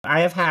I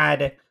have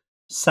had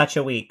such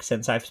a week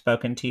since I've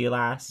spoken to you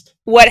last.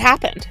 What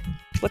happened?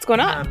 What's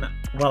going on?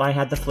 Well, I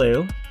had the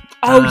flu.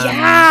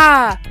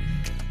 Yeah.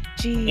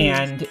 Jeez.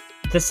 And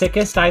the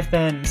sickest I've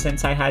been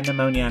since I had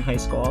pneumonia in high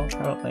school,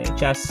 probably.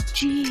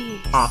 Just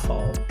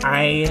awful.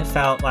 I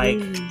felt like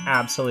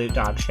absolute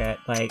dog shit.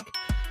 Like,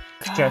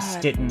 God.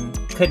 just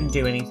couldn't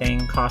do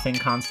anything, coughing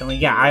constantly.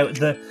 Yeah,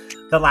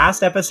 the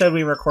last episode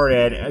we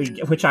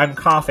recorded, which I'm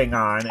coughing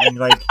on, and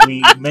like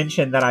we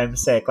mentioned that I'm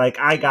sick, like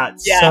I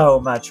got so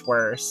much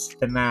worse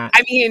than that.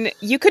 I mean,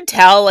 you could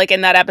tell, like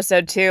in that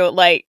episode too,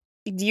 like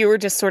you were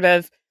just sort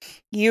of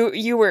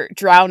you were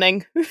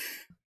drowning.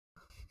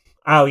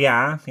 Oh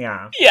yeah.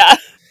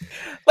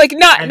 Like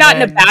not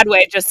in a bad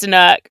way, just in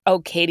a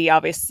Katie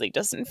obviously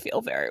doesn't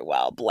feel very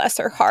well. Bless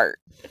her heart.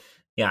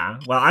 Yeah.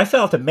 Well, I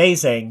felt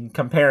amazing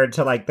compared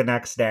to like the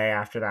next day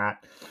after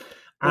that.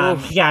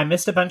 Yeah, I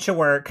missed a bunch of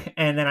work,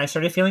 and then I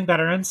started feeling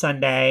better on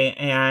Sunday,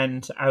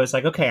 and I was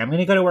like, okay, I'm going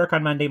to go to work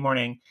on Monday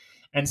morning.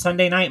 And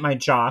Sunday night, my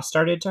jaw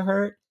started to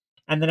hurt,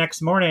 and the next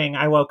morning,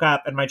 I woke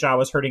up, and my jaw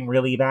was hurting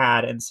really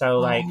bad, and so,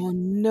 like,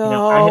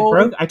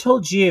 I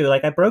told you,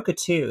 like, I broke a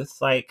tooth,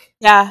 like,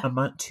 a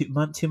month,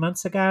 2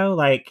 months ago,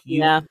 like,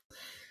 all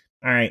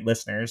right,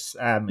 listeners,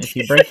 if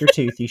you break your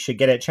tooth, you should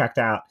get it checked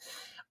out,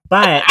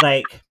 but,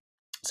 like...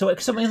 So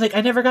like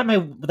I never got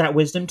that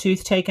wisdom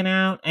tooth taken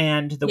out,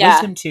 and the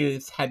wisdom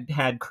tooth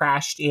had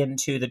crashed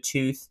into the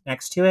tooth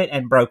next to it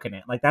and broken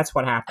it. Like that's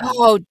what happened.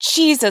 Oh,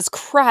 Jesus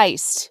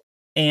Christ.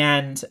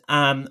 And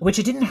which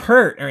it didn't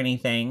hurt or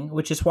anything,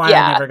 which is why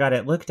I never got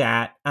it looked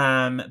at.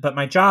 But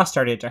my jaw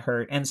started to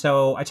hurt. And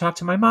so I talked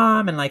to my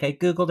mom and like I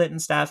Googled it and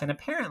stuff. And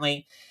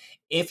apparently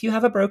if you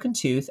have a broken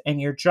tooth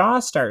and your jaw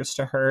starts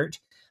to hurt,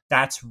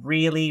 that's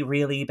really,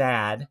 really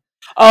bad.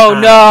 Oh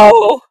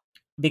no.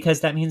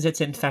 Because that means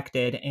it's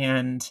infected,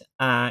 and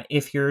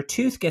if your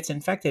tooth gets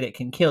infected, it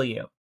can kill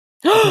you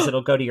because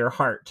it'll go to your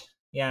heart.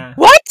 Yeah.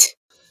 What?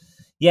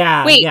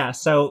 Yeah. Wait. Yeah.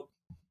 So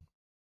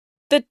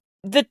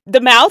the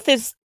mouth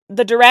is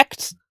the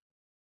direct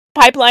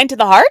pipeline to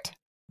the heart?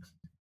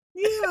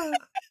 Yeah.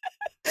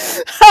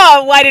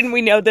 Oh, why didn't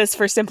we know this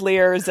for Simply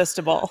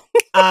Irresistible?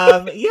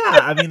 Yeah,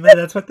 I mean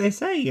that's what they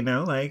say, you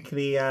know, like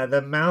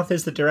the mouth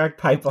is the direct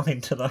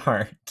pipeline to the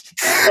heart.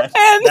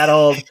 That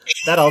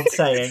old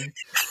saying.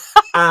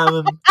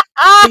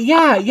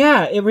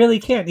 Yeah, it really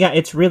can. Yeah,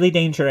 it's really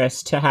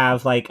dangerous to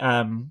have like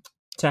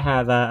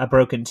a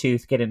broken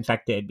tooth get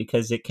infected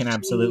because it can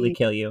absolutely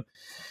kill you.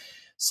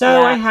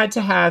 So I had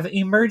to have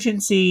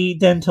emergency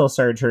dental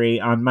surgery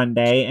on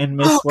Monday and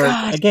miss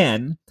work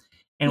again.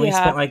 And we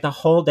spent like the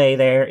whole day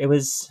there. It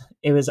was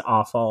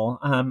awful.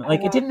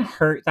 Like it didn't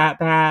hurt that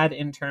bad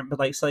but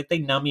like, so like they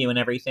numb you and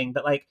everything,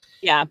 but like,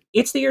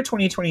 it's the year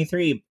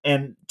 2023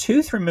 and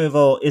tooth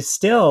removal is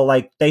still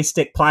like they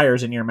stick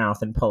pliers in your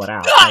mouth and pull it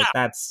out. Like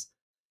that's,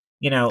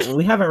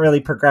 we haven't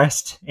really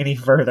progressed any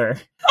further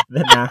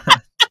than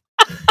that.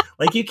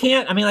 Like you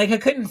can't, I mean, like I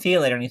couldn't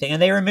feel it or anything. And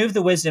they removed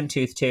the wisdom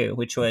tooth too,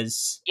 which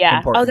was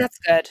important. Oh, that's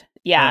good.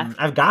 Yeah.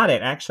 I've got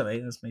it actually.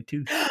 That's my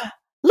tooth.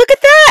 Look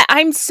at that!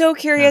 I'm so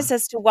curious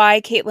as to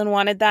why Caitlin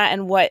wanted that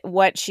and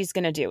what she's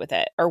going to do with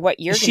it, or what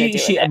you're going to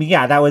do with it. I mean,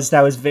 yeah, it was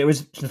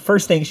the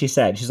first thing she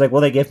said. She's like,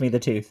 "Well, they give me the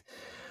tooth,"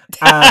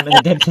 and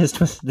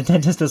the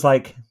dentist was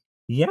like,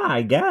 "Yeah,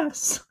 I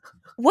guess."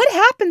 What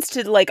happens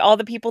to like all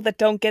the people that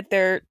don't get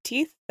their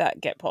teeth that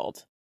get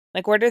pulled?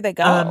 Like, where do they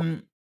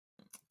go?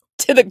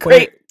 To the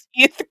great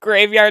teeth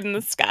graveyard in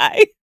the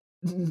sky.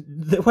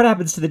 What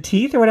happens to the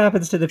teeth, or what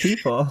happens to the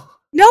people?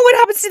 No, what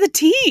happens to the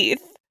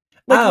teeth?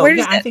 Like,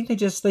 I think they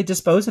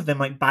dispose of them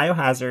like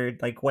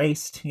biohazard, like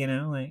waste,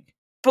 like.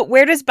 But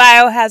where does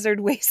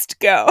biohazard waste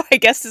go? I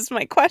guess is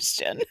my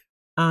question.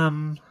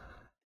 Do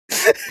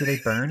they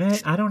burn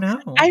it? I don't know.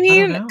 I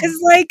mean,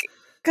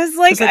 because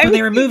when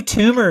they remove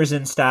tumors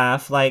and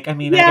stuff, like, I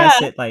mean, I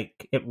guess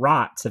it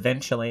rots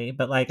eventually,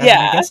 but like, I mean,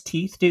 I guess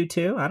teeth do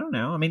too. I don't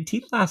know. I mean,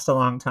 teeth last a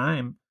long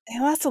time. They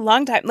last a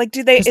long time. Like,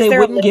 do they? Because they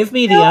wouldn't give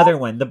me the other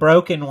one, the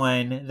broken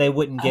one. They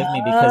wouldn't give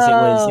me because it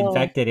was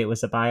infected. It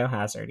was a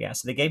biohazard. Yeah,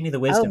 so they gave me the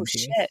wisdom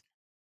teeth. Shit!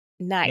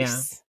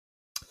 Nice,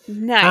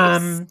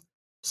 nice.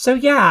 So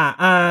yeah,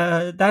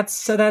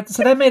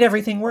 that made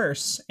everything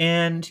worse,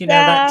 and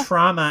that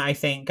trauma I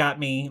think got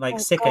me like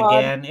sick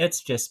again.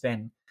 It's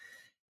been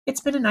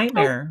a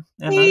nightmare.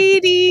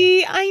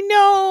 Katie, I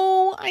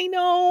know.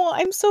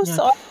 I'm so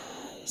sorry.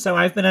 So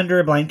I've been under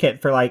a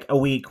blanket for like a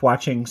week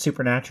watching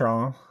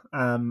Supernatural.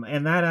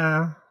 And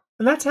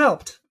that's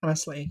helped,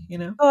 honestly,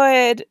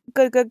 Good.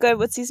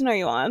 What season are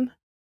you on?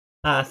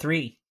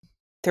 3.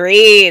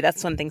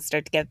 That's when things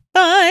start to get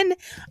fun.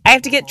 I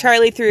have to get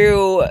Charlie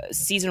through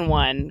season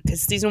 1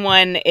 because season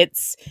 1,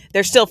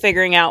 they're still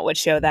figuring out what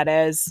show that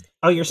is.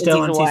 Oh, you're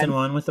still on season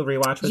 1 with the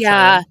rewatch with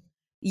Charlie?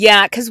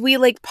 Yeah, because we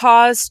like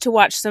paused to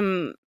watch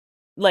some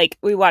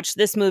we watched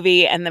this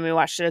movie, and then we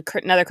watched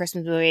another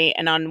Christmas movie,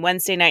 and on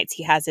Wednesday nights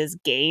he has his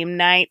game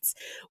nights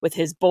with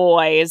his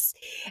boys.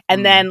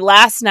 And then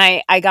last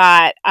night I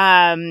got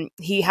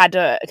he had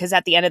to, because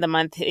at the end of the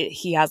month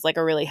he has like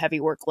a really heavy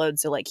workload,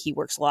 so like he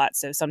works a lot,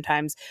 so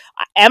sometimes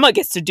Emma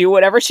gets to do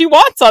whatever she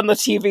wants on the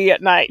TV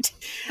at night.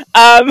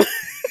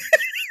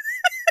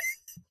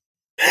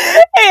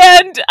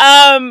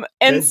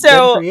 And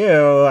so good for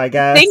you, I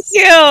guess. Thank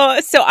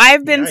you. So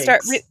I've been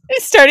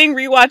starting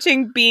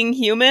rewatching Being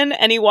Human,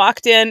 and he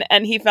walked in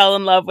and he fell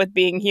in love with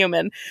Being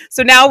Human.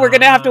 So now we're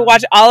gonna have to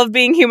watch all of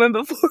Being Human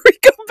before we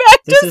go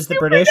back. This is the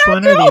British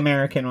one or the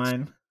American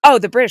one? Oh,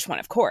 the British one,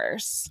 of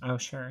course. Oh,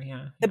 sure,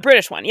 yeah. The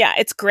British one, yeah,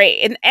 it's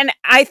great, and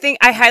I think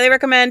I highly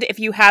recommend if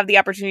you have the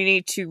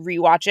opportunity to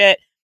rewatch it.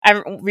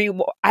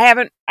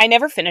 I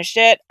never finished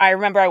it. I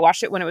remember I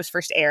watched it when it was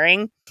first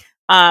airing.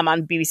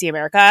 On BBC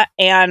America,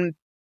 and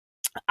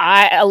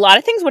a lot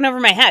of things went over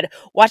my head.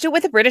 Watch it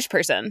with a British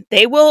person.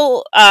 They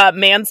will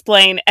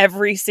mansplain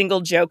every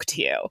single joke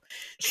to you.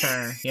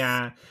 Sure,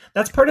 yeah.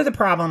 That's part of the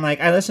problem. Like,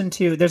 there's a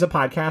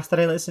podcast that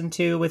I listen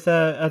to with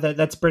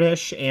that's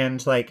British,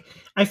 and like,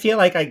 I feel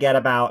like I get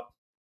about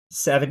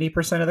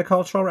 70% of the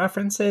cultural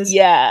references.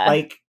 Yeah.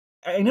 Like,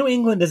 I know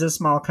England is a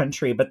small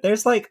country, but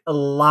there's like a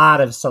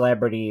lot of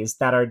celebrities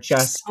that are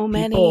just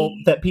people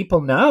that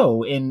people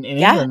know in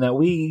England that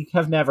we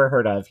have never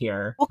heard of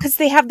here. Well, because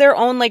they have their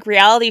own like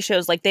reality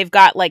shows. Like they've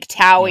got like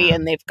Towie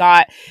and they've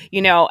got,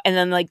 and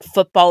then like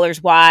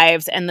Footballers'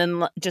 Wives, and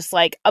then just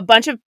like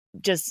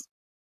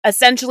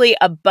essentially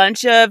a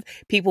bunch of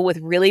people with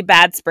really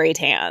bad spray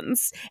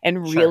tans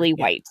and really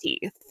white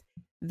teeth.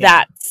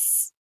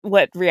 That's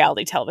what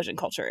reality television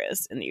culture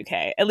is in the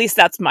UK. At least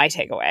that's my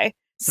takeaway.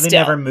 So they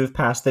never move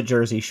past the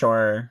Jersey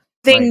Shore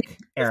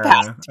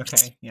era.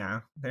 Okay,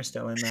 yeah, they're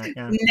still in that.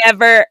 Yeah,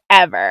 never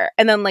ever.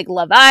 And then like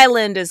Love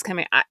Island is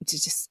coming.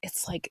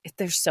 It's like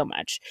there's so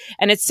much,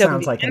 and it's so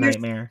sounds like a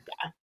nightmare.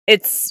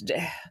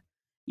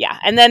 Yeah,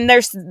 and then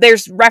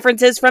there's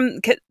references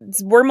from,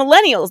 we're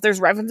millennials. There's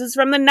references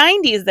from the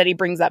 90s that he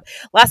brings up.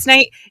 Last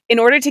night, in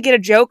order to get a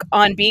joke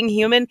on Being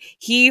Human,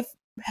 he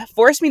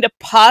forced me to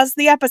pause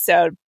the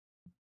episode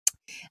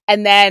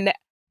and then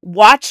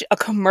watch a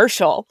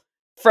commercial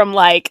from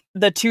like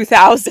the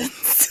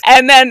 2000s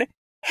and then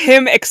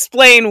him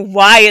explain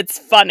why it's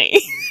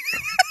funny.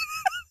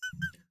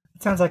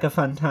 Sounds like a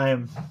fun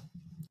time.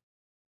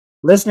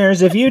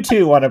 Listeners, if you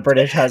too want a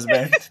British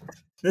husband,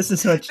 this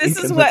is what you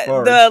can look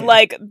forward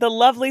to. The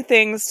lovely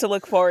things to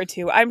look forward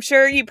to. I'm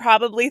sure you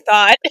probably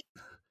thought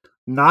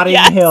Notting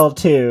Hill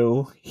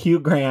 2, Hugh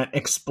Grant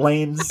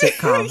explains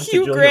sitcoms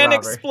to Julia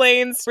Roberts.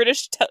 Explains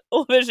British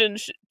television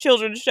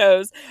children's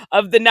shows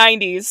of the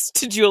 90s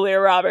to Julia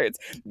Roberts.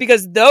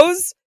 Because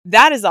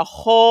that is a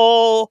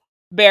whole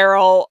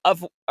barrel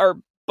of, or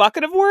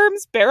bucket of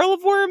worms? Barrel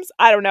of worms?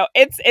 I don't know.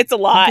 It's a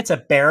lot. I think it's a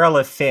barrel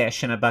of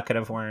fish and a bucket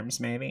of worms,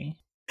 maybe.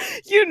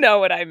 You know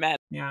what I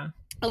meant. Yeah.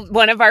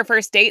 One of our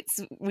first dates,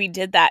 we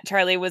did that.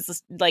 Charlie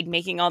was like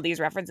making all these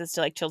references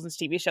to like children's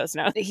TV shows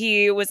now.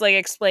 He was like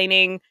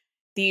explaining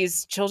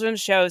these children's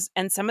shows,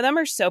 and some of them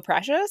are so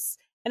precious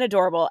and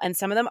adorable, and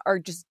some of them are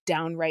just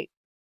downright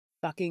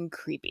fucking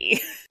creepy.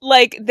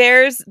 Like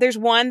there's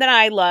one that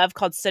I love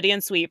called Study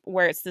and Sweep,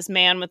 where it's this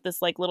man with this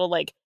like little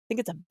like, I think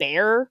it's a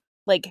bear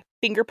like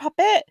finger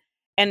puppet,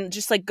 and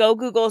just like go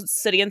Google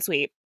Study and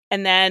Sweep,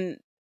 and then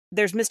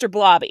there's Mr.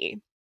 Blobby.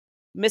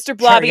 Mr.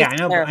 Blobby, sure,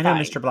 yeah, I know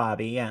Mr.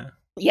 Blobby,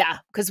 yeah,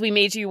 because we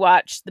made you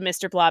watch the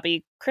Mr.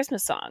 Blobby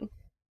Christmas song.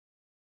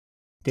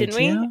 Didn't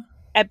we?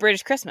 At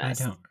British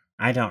Christmas.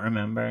 I don't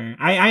remember.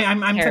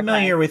 I'm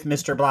familiar with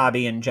Mr.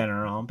 Blobby in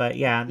general, but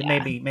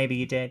maybe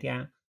you did,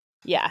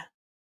 Yeah.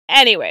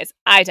 Anyways,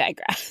 I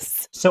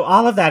digress. So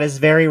all of that is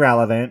very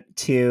relevant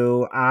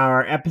to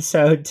our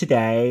episode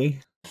today.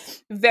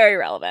 Very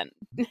relevant.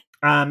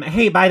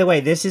 Hey, by the way,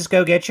 this is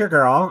Go Get Your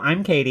Girl.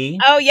 I'm Katie.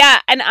 Oh yeah,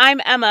 and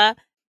I'm Emma.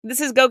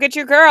 This is Go Get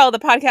Your Girl, the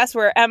podcast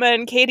where Emma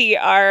and Katie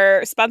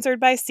are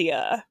sponsored by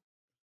Sia.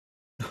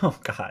 Oh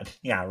God,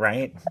 yeah,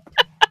 right.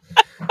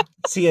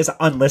 Sia's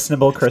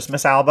unlistenable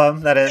Christmas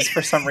album that is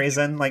for some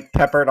reason like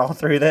peppered all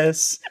through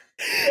this.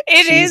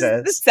 It is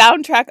the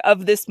soundtrack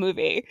of this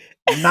movie.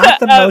 Not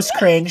the most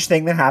cringe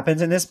thing that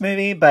happens in this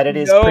movie, but it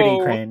is pretty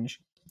cringe.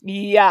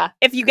 Yeah.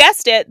 If you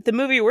guessed it, the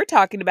movie we're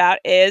talking about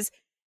is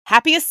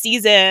Happiest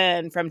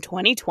Season from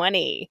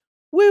 2020.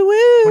 Woo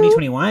woo.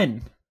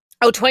 2021.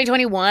 Oh,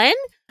 2021?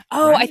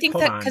 Oh, right? I think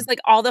Hold that because like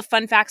all the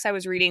fun facts I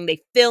was reading,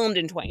 they filmed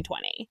in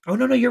 2020. Oh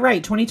no, you're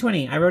right.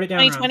 2020. I wrote it down.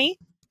 2020?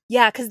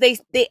 Yeah, because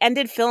they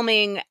ended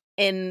filming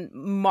in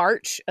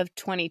March of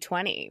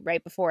 2020,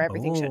 right before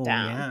everything shut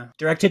down. Yeah.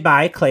 Directed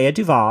by Clea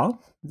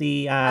Duvall,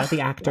 the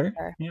actor.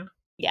 Yeah.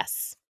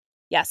 Yes,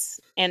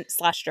 and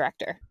 /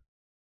 director.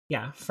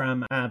 Yeah,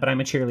 from But I'm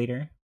a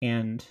Cheerleader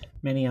and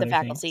many other The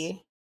Faculty. things.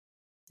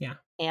 Yeah.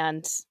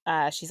 And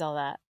she's all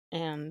that,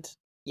 and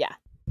yeah,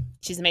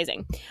 she's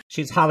amazing.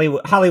 She's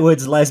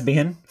Hollywood's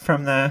lesbian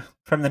from the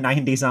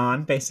 90s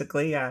on,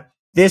 basically. Yeah.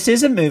 This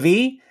is a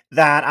movie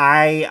that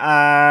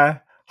I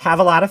have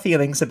a lot of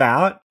feelings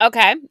about.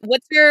 Okay.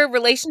 What's your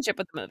relationship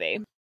with the movie?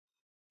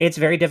 It's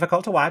very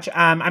difficult to watch.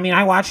 I mean,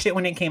 I watched it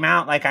when it came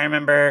out. Like, I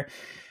remember,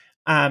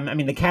 I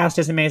mean, the cast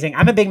is amazing.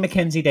 I'm a big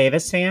Mckenzie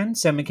Davis fan.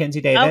 So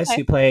Mckenzie Davis,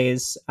 Okay. who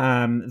plays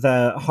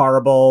the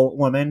horrible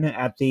woman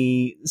at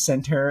the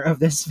center of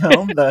this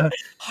film,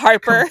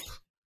 Harper.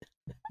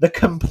 the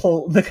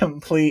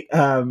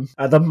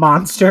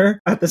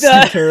monster at the The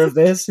center of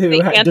this, who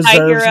the deserves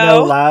no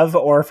anti-hero. love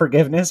or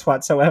forgiveness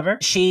whatsoever.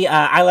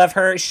 I love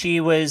her. She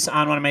was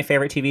on one of my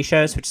favorite TV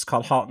shows, which is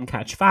called *Halt and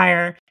Catch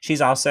Fire*.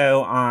 She's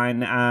also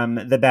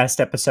on the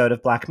best episode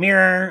of Black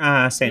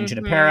Mirror, San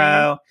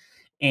Junipero,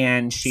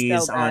 and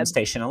she's So on good.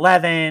 Station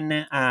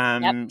 11.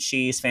 Yep.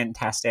 She's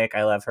fantastic.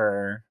 I love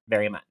her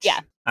very much. Yeah.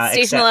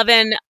 Station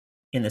 11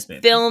 in this movie,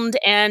 filmed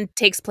and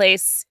takes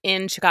place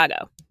in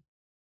Chicago.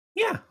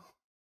 Yeah.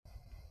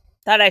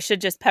 Thought I should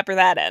just pepper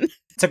that in.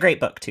 It's a great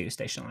book too,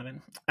 Station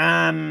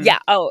 11. Yeah.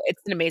 Oh,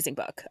 it's an amazing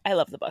book. I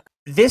love the book.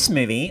 This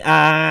movie.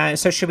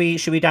 So should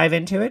we dive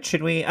into it?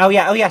 Should we? Oh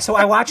yeah. So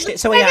I watched it.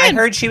 So yeah, I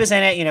heard she was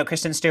in it. You know,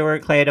 Kristen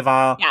Stewart, Clea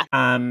Duvall.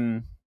 Yeah.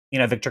 You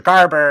know, Victor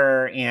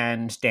Garber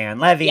and Dan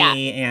Levy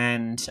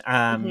and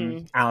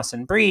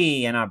Alison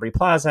Brie and Aubrey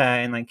Plaza,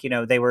 and like, you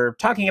know, they were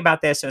talking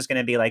about this. It was going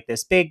to be like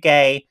this big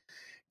gay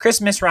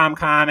Christmas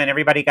rom-com, and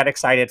everybody got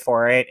excited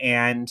for it.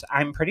 And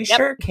I'm pretty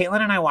sure Caitlin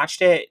and I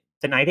watched it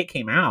the night it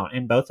came out,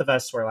 and both of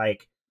us were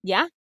like,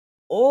 yeah,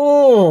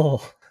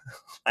 oh,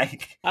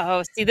 like,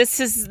 oh, see, this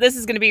is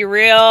going to be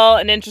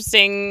an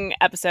interesting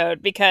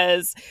episode,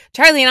 because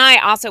Charlie and I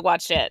also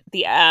watched it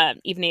the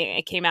evening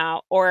it came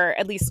out, or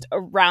at least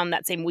around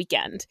that same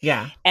weekend.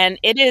 Yeah, and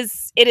it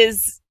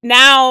is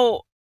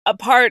now a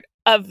part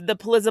of the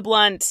Palisa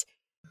Blunt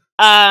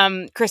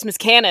Christmas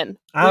canon.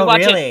 Oh, we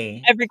watch really?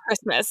 it every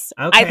Christmas.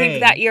 Okay. I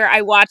think that year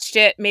I watched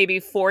it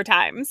maybe 4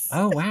 times.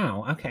 Oh,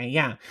 wow. Okay,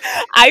 yeah.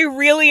 I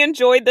really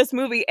enjoyed this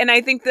movie, and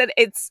I think that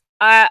it's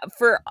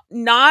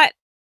not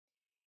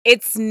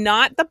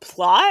the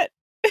plot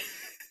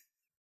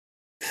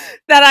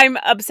that I'm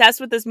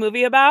obsessed with this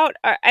movie about,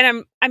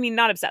 and I mean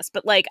not obsessed,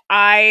 but like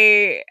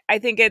I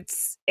think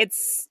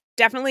it's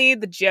definitely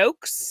the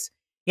jokes.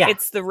 Yeah.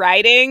 It's the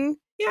writing.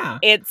 Yeah.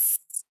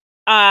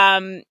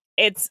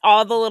 It's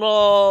all the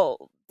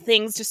little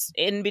things just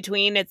in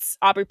between. It's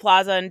Aubrey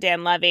Plaza and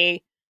Dan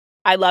Levy.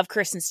 I love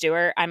Kristen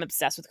Stewart. I'm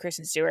obsessed with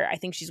Kristen Stewart. I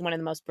think she's one of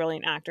the most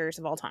brilliant actors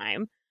of all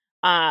time.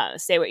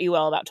 Say what you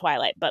will about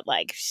Twilight, but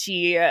like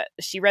she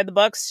read the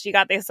books, she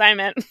got the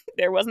assignment.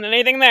 There wasn't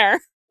anything there.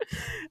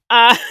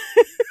 But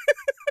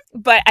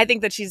I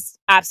think that she's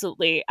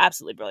absolutely,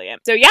 absolutely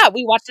brilliant. So yeah,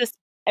 we watch this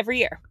every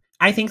year.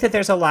 I think that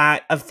there's a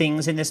lot of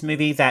things in this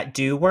movie that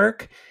do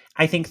work.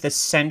 I think the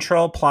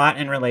central plot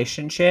and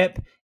relationship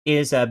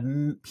is a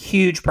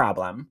huge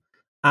problem.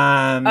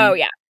 Oh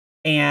yeah.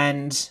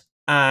 And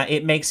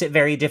it makes it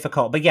very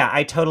difficult. But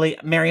yeah,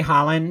 Mary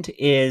Holland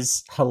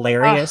is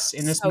hilarious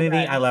in this movie.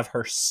 Good. I love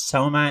her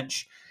so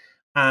much.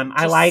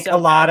 I like a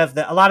lot of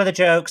the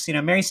jokes. You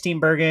know, Mary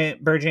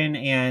Steenburgen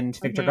and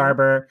Victor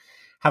Garber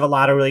have a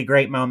lot of really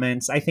great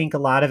moments. I think a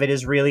lot of it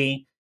is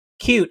really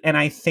cute, and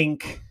I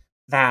think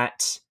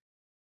that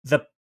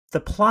the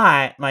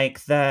plot,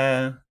 like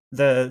the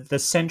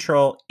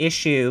central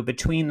issue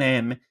between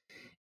them,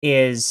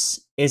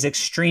 is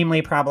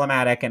extremely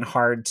problematic and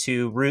hard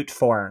to root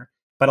for.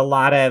 But a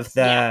lot of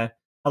the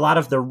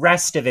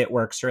rest of it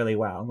works really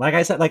well. Like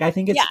I said, like I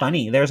think it's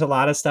funny. There's a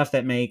lot of stuff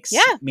that makes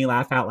me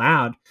laugh out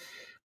loud.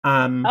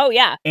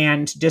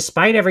 And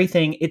despite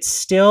everything, it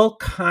still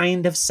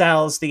kind of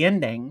sells the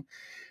ending.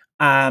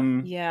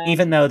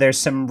 Even though there's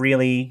some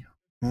really,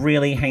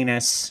 really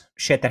heinous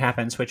shit that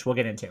happens, which we'll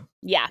get into.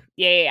 Yeah.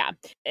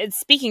 And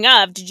speaking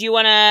of, did you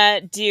want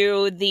to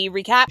do the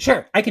recap?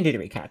 Sure, I can do the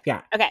recap.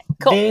 Yeah. Okay,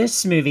 cool.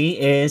 This movie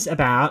is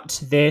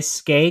about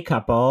this gay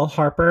couple,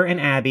 Harper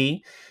and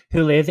Abby,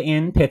 who live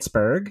in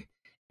Pittsburgh.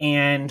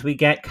 And we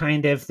get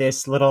kind of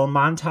this little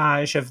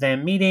montage of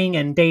them meeting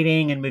and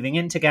dating and moving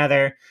in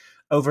together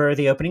over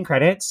the opening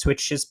credits,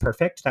 which is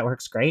perfect. That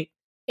works great.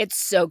 It's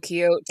so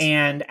cute.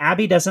 And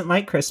Abby doesn't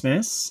like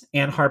Christmas,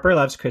 and Harper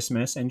loves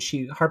Christmas. And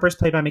Harper's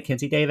played by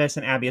Mckenzie Davis,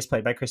 and Abby is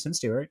played by Kristen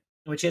Stewart,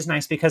 which is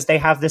nice because they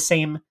have the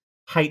same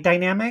height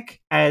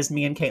dynamic as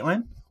me and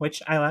Caitlin,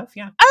 which I love.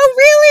 Yeah. Oh,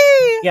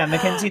 really? Yeah,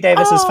 Mckenzie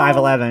Davis is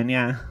 5'11".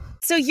 Yeah.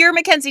 So you're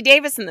Mckenzie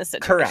Davis in this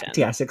situation. Correct.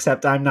 Yes,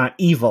 except I'm not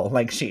evil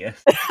like she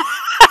is.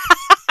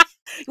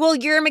 Well,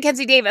 you're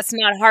Mckenzie Davis,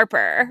 not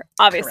Harper.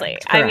 Obviously,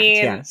 correct, I mean,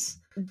 yes.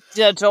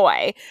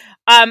 Joy.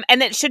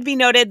 And it should be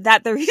noted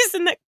that the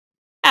reason that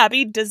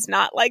Abby does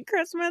not like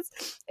Christmas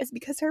is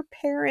because her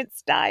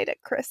parents died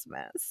at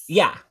Christmas.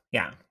 Yeah.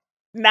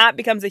 And that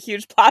becomes a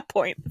huge plot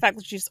point. The fact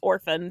that she's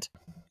orphaned.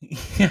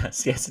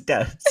 Yes, it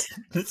does.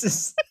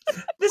 This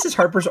is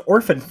Harper's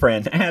orphan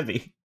friend,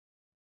 Abby.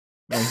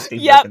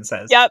 Yep.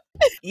 Says. Yep.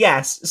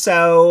 Yes.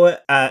 So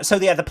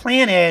the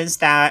plan is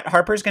that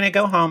Harper's going to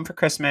go home for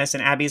Christmas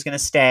and Abby's going to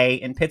stay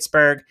in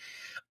Pittsburgh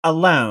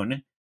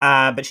alone.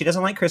 But she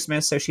doesn't like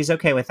Christmas, so she's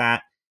okay with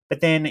that. But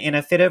then in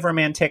a fit of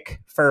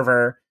romantic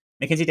fervor,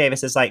 Mckenzie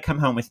Davis is like, come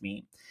home with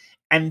me.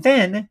 And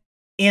then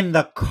in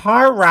the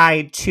car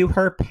ride to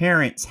her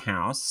parents'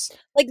 house.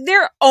 Like,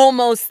 they're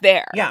almost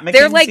there. Yeah,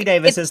 they're like, Mckenzie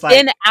Davis it's is like,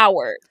 been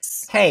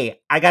hours. hey,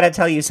 I got to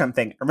tell you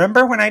something.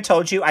 Remember when I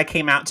told you I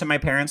came out to my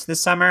parents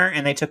this summer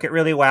and they took it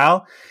really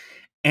well?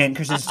 And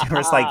Kristen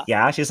Stewart's like,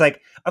 yeah. She's like,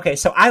 okay,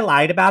 so I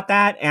lied about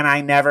that and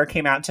I never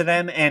came out to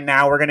them. And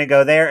now we're going to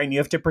go there and you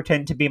have to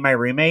pretend to be my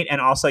roommate. And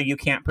also you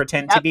can't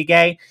pretend to be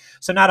gay.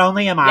 So not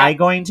only am I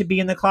going to be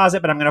in the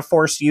closet, but I'm going to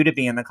force you to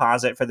be in the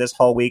closet for this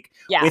whole week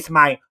with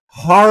my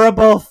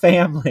horrible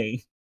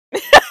family.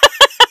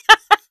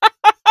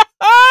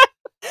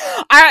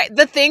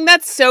 The thing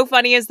that's so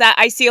funny is that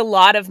I see a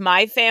lot of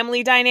my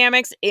family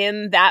dynamics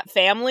in that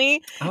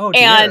family. Oh,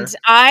 dear. And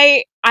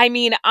I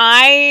mean,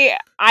 I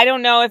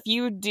don't know if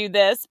you do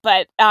this,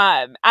 but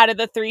out of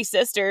the three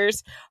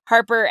sisters,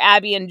 Harper,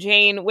 Abby, and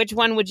Jane, which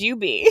one would you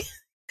be?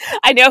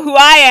 I know who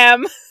I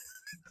am.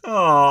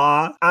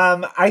 Aw.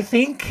 I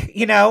think,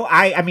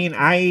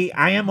 I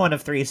am one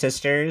of three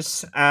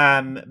sisters.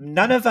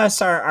 None of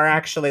us are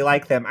actually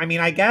like them. I mean,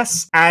 I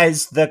guess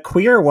as the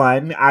queer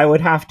one, I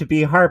would have to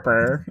be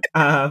Harper.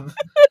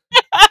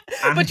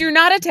 But you're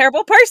not a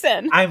terrible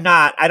person. I'm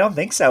not. I don't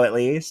think so, at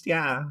least.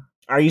 Yeah.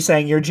 Are you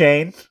saying you're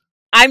Jane?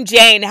 I'm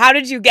Jane. How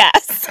did you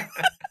guess?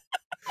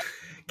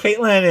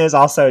 Caitlin is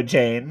also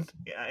Jane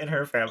in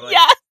her family.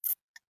 Yes.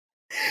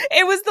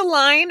 It was the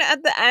line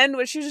at the end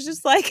where she was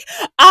just like,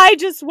 I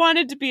just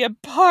wanted to be a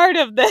part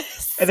of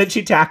this. And then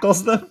she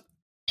tackles them?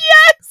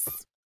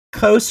 Yes!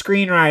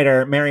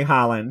 Co-screenwriter Mary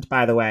Holland,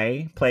 by the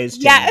way, plays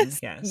Jane.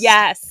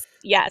 Yes.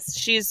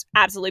 She's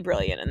absolutely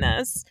brilliant in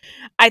this.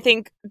 I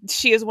think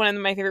she is one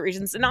of my favorite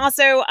reasons. And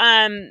also,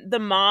 the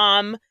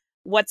mom,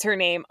 what's her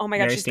name? Oh my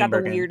God, she's got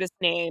the weirdest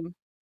name.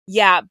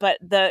 Yeah, but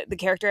the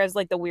character has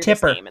like the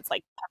weirdest name. It's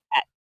like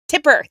Puppet.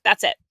 Tipper,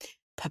 that's it.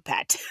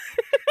 Puppet.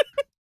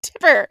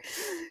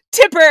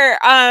 Tipper.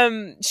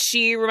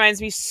 She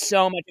reminds me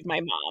so much of my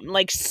mom.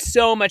 Like,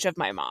 so much of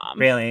my mom.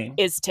 Really?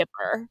 Is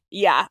Tipper.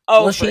 Yeah.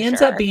 Oh, well, she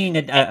ends up being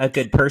a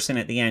good person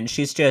at the end.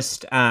 She's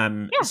just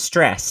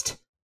stressed.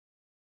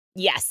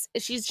 Yes,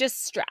 she's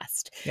just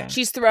stressed. Yeah.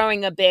 She's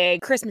throwing a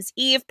big Christmas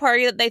Eve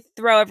party that they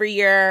throw every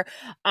year.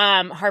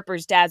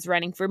 Harper's dad's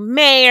running for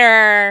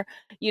mayor.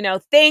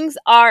 Things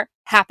are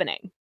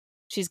happening.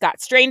 She's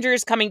got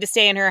strangers coming to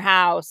stay in her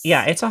house.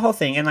 Yeah, it's a whole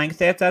thing. And like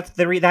that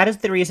is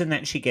the reason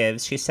that she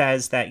gives. She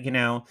says that,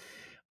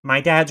 my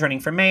dad's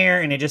running for mayor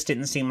and it just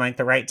didn't seem like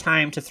the right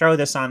time to throw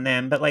this on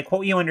them. But like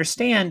what you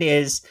understand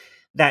is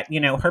that,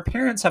 her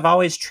parents have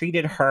always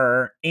treated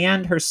her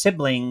and her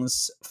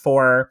siblings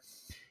for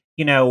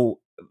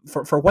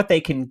what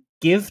they can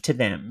give to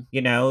them.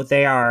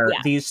 They are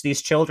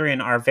these children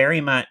are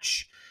very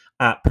much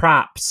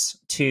props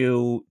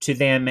to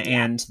them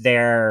and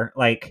their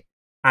like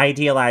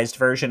idealized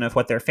version of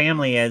what their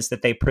family is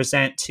that they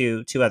present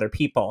to other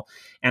people.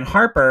 And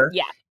Harper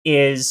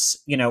is,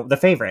 the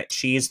favorite.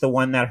 She's the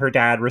one that her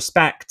dad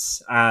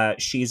respects.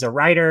 She's a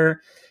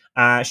writer.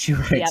 She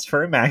writes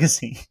for a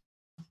magazine.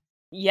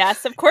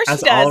 Yes, of course she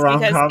does. All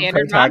rom-com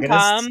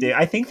protagonists do.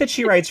 I think that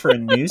she writes for a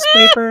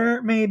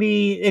newspaper,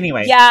 maybe.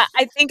 Anyway. Yeah,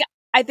 I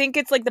think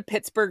it's like the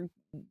Pittsburgh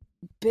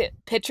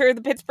Pitcher,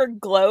 the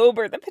Pittsburgh Globe,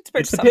 or the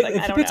Pittsburgh something.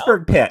 It's the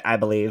Pittsburgh Pit, I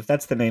believe.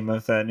 That's the name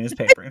of the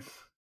newspaper.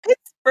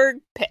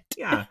 Pittsburgh Pit.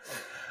 Yeah.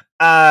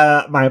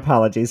 My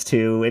apologies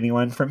to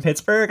anyone from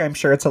Pittsburgh. I'm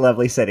sure it's a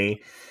lovely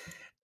city.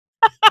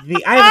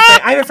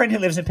 I have a friend who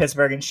lives in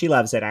Pittsburgh, and she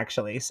loves it,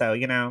 actually. So,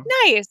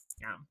 Nice.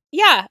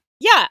 Yeah.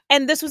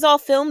 And this was all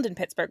filmed in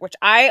Pittsburgh, which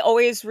I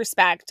always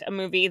respect a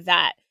movie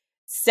that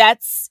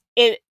sets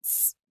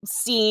its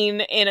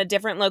scene in a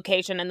different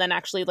location and then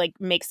actually like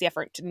makes the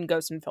effort and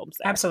goes and films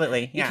there.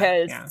 Absolutely. Yeah.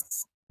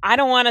 Because I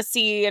don't want to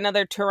see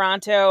another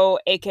Toronto,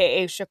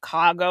 aka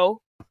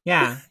Chicago.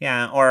 Yeah.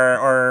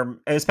 Or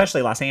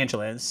especially Los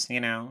Angeles,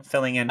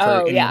 filling in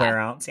for anywhere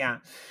else. Yeah.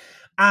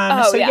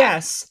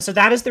 Yes. So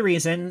that is the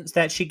reason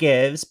that she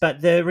gives.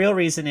 But the real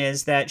reason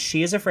is that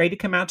she is afraid to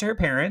come out to her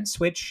parents,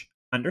 which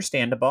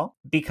understandable,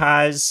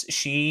 because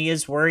she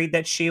is worried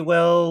that she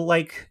will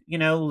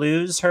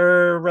lose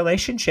her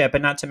relationship,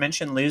 and not to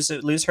mention lose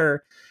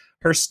her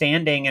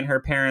standing in her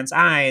parents'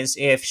 eyes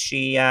if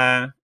she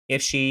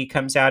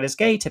comes out as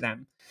gay to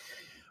them,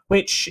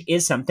 which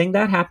is something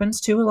that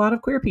happens to a lot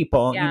of queer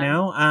people.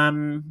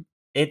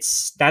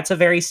 That's a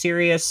very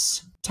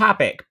serious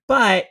topic,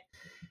 but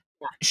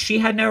she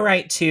had no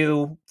right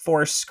to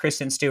force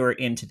Kristen Stewart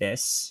into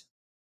this.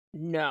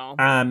 No.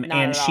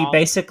 And she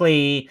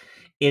basically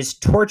is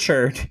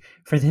tortured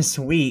for this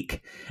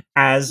week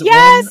as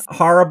one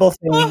horrible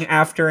thing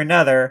after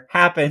another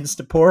happens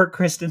to poor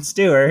Kristen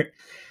Stewart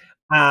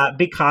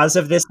because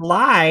of this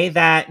lie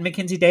that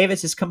Mckenzie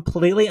Davis is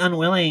completely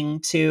unwilling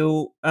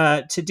to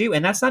do.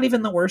 And that's not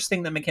even the worst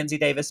thing that Mckenzie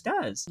Davis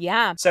does.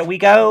 Yeah. So we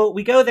go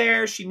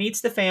there. She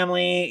meets the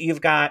family.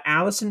 You've got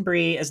Allison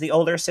Brie as the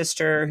older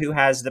sister who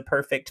has the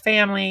perfect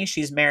family.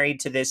 She's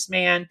married to this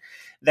man.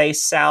 They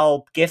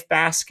sell gift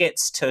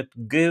baskets to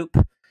Goop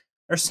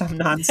or some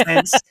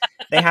nonsense.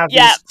 They have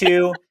these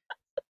two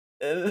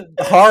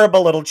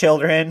horrible little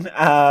children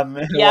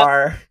who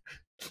are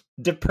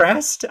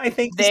depressed, I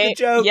think is the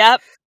joke.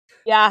 Yep.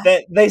 Yeah.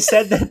 That they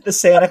said that the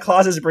Santa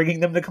Claus is bringing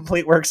them the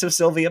complete works of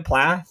Sylvia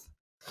Plath.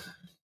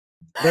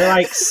 They're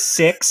like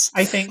 6,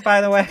 I think,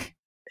 by the way.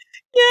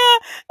 Yeah.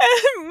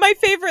 My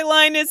favorite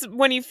line is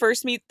when you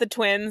first meet the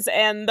twins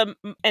and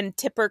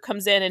Tipper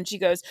comes in and she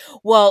goes,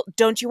 "Well,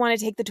 don't you want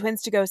to take the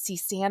twins to go see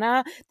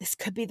Santa? This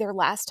could be their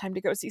last time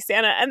to go see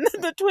Santa." And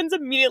then the twins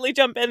immediately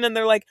jump in and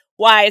they're like,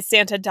 "Why, is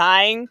Santa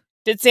dying?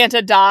 Did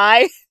Santa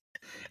die?"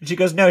 And she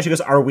goes, "No." She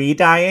goes, "Are we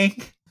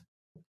dying?"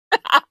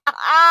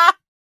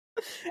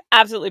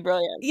 Absolutely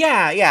brilliant.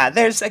 Yeah.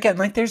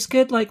 There's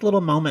good like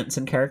little moments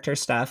and character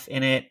stuff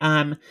in it.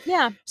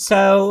 Yeah.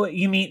 So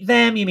you meet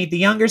them. You meet the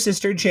younger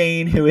sister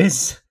Jane, who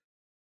is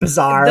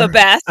bizarre, the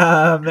best.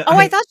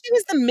 I thought she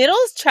was the middle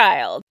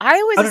child. I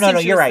always no.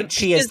 You're right.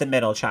 She is the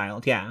middle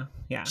child. Yeah.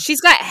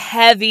 She's got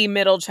heavy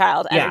middle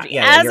child energy.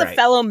 Yeah, As a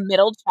fellow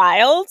middle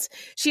child,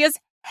 she has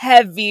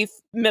heavy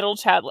middle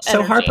child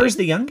energy. So Harper's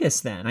the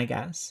youngest, then, I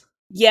guess.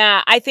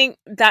 Yeah, I think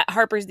that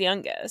Harper's the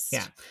youngest.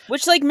 Yeah.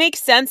 Which, like, makes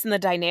sense in the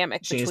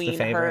dynamic She's between the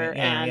favorite.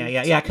 her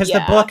Yeah, because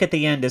the book at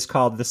the end is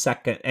called The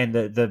Second, and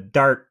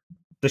the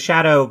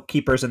Shadow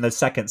Keepers and the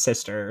Second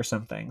Sister or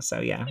something. So,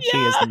 yeah, she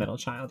is the middle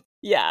child.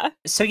 Yeah.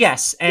 So,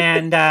 yes,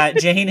 and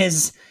Jane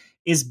is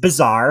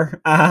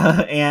bizarre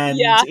and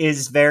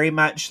is very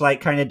much,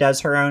 like, kind of does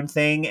her own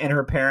thing, and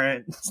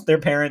their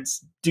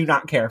parents do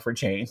not care for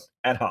Jane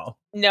at all.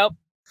 Nope.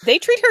 They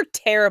treat her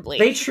terribly.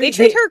 They treat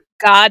her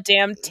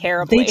goddamn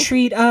terribly. They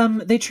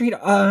treat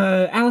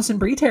Alison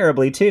Brie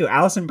terribly too.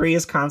 Alison Brie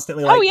is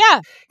constantly like, "Oh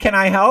yeah, can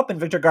I help?" And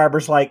Victor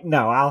Garber's like,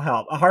 "No, I'll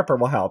help. Harper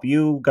will help.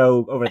 You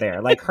go over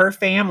there." Like, her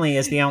family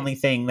is the only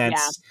thing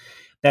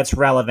that's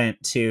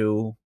relevant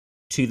to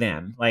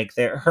them. Like,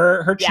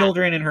 her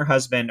children and her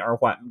husband are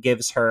what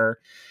gives her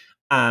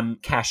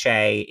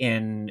cachet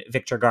in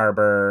Victor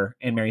Garber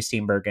and Mary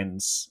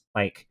Steenburgen's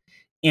like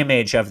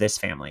image of this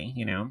family,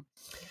 you know.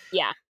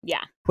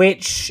 Yeah.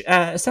 Which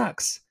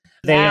sucks.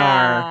 They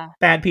are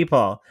bad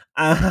people.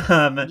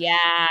 And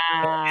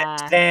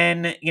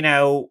then,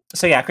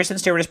 Kristen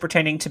Stewart is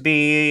pretending to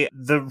be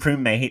the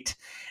roommate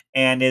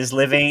and is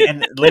living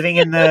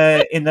in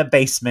the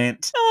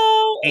basement.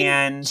 Oh,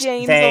 and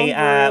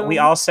we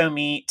also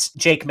meet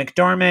Jake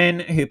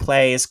McDorman, who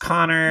plays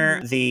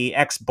Connor, the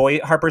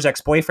Harper's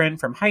ex-boyfriend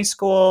from high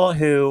school,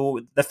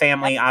 who the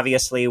family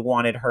obviously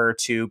wanted her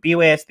to be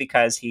with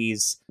because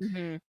he's,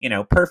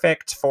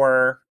 perfect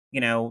for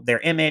their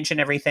image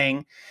and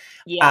everything.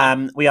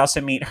 Yeah. We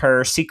also meet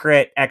her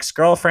secret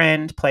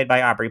ex-girlfriend, played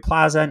by Aubrey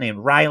Plaza, named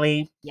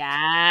Riley.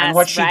 Yeah. And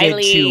what she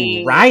did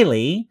to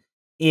Riley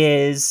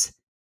is,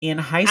 in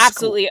high school,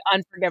 absolutely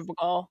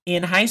unforgivable.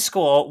 In high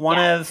school, one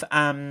of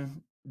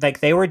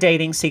they were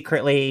dating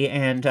secretly,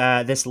 and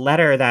this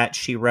letter that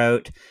she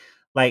wrote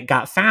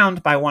got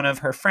found by one of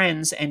her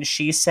friends, and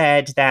she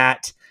said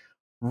that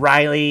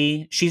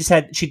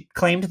she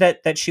claimed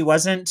that she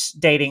wasn't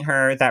dating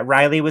her, that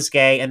Riley was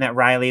gay, and that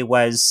Riley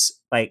was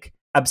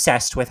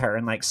obsessed with her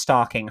and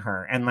stalking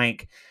her and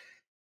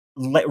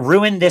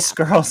ruined this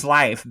girl's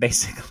life,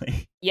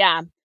 basically.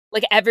 Yeah.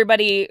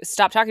 Everybody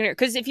stopped talking to her.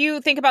 Because if you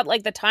think about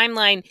the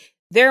timeline,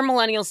 they're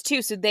millennials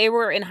too. So they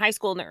were in high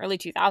school in the early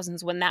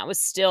 2000s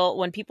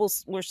when people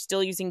were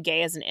still using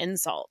gay as an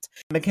insult.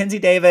 Mckenzie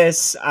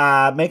Davis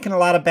making a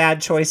lot of bad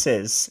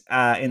choices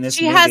in this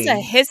movie. She has a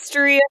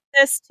history of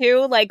this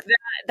too.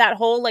 That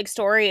whole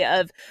story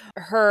of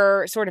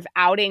her sort of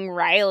outing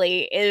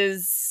Riley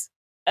is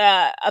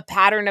a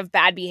pattern of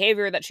bad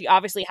behavior that she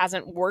obviously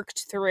hasn't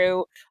worked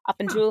through up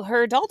until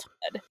her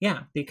adulthood.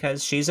 Yeah,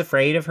 because she's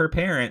afraid of her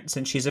parents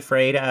and she's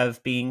afraid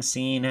of being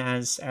seen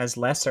as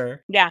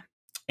lesser. Yeah.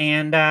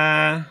 And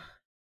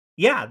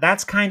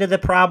that's kind of the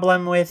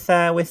problem with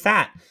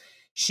that.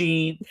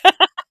 She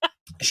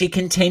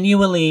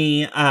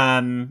continually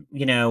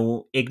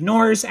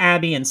ignores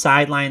Abby and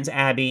sidelines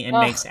Abby and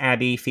makes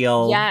Abby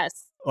feel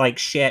like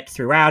shit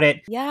throughout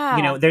it.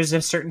 Yeah. There's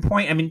a certain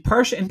point. I mean,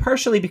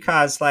 partially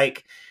because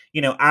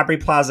Aubrey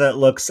Plaza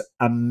looks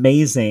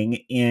amazing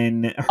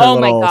in her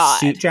little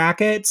suit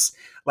jackets.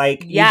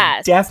 You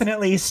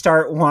definitely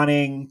start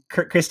wanting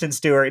Kristen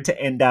Stewart to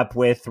end up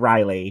with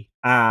Riley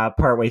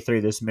partway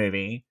through this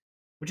movie,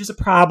 which is a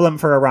problem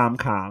for a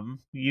rom-com.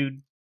 You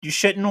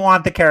shouldn't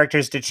want the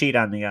characters to cheat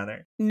on the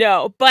other.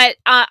 No, but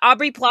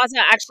Aubrey Plaza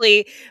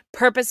actually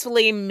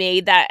purposefully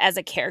made that as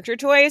a character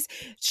choice.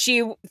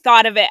 She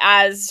thought of it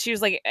as, she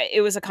was like,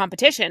 it was a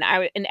competition.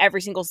 In every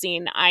single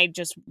scene, I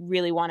just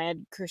really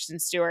wanted Kristen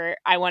Stewart.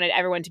 I wanted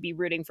everyone to be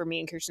rooting for me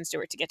and Kristen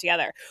Stewart to get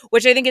together,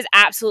 which I think is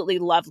absolutely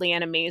lovely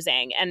and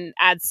amazing and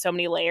adds so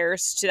many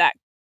layers to that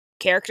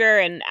character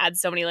and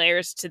adds so many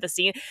layers to the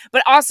scene.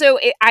 But also,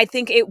 I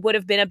think it would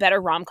have been a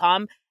better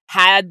rom-com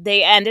had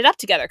they ended up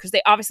together, because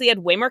they obviously had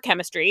way more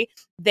chemistry.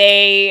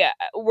 They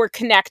were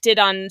connected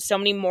on so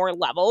many more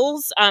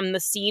levels. The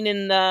scene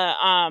in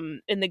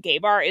the gay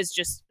bar is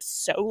just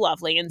so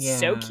lovely and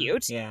so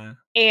cute. Yeah.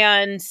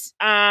 And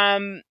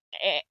I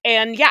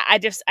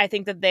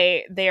think that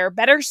they are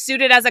better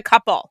suited as a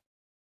couple.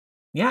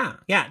 Yeah,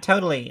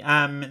 totally.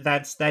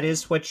 That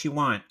is what you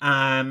want.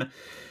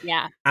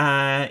 Yeah.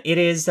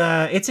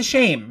 It's a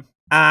shame.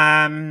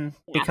 Yeah.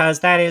 Because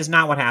that is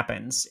not what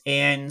happens.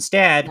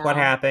 Instead, what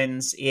No.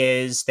 happens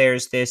is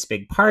there's this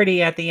big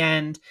party at the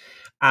end.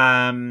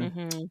 Um,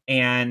 Mm-hmm.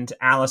 and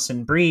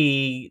Alison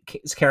Brie's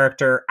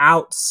character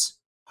outs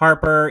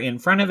Harper in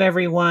front of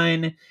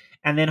everyone.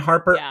 And then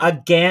Harper Yeah.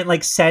 again,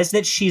 like, says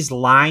that she's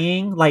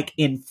lying, like,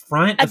 in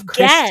front of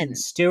Kristen Again.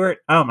 Stewart.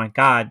 Oh my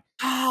God.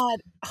 God,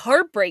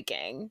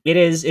 heartbreaking.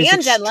 It's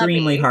And Jen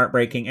extremely Levy.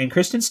 heartbreaking. And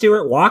Kristen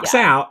Stewart walks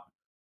Yeah. out,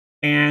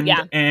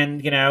 Yeah.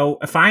 and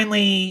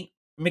finally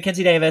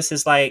Mckenzie Davis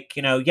is like,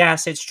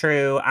 yes, it's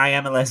true, I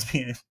am a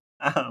lesbian.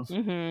 um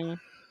Mm-hmm.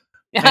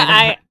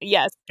 and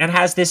Yes. and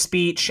has this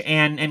speech,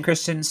 and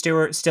Kristen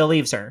Stewart still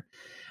leaves her.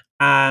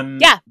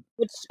 Yeah.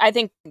 Which I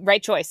think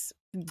right choice.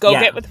 Go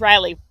Yeah. get with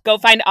Riley. Go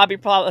find Aubrey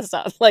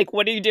Plaza. Like,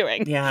 what are you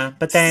doing? Yeah,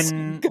 but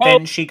then Go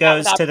she out with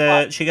goes to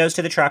Aubrey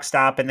Plaza. the truck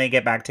stop, and they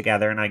get back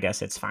together, and I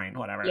guess it's fine,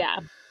 whatever. Yeah.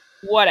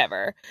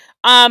 Whatever.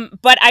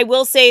 But I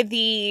will say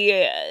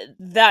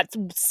that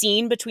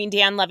scene between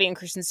Dan Levy and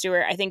Kristen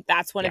Stewart, I think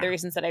that's one of the Yeah.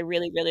 reasons that I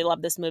really, really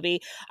love this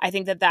movie. I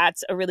think that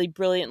that's a really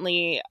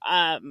brilliantly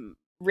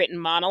written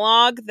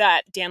monologue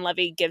that Dan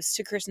Levy gives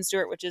to Kristen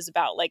Stewart, which is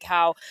about like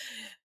how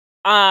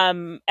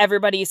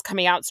everybody's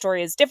coming out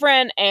story is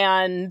different,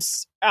 and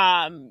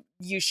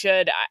you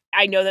should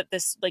I know that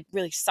this like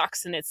really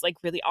sucks and it's like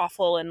really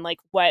awful, and like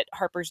what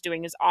Harper's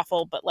doing is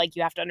awful, but like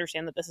you have to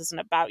understand that this isn't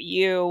about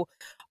you.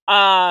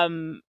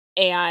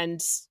 And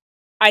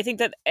I think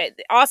that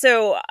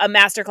also a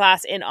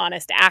masterclass in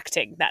honest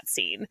acting, that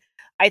scene.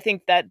 I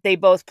think that they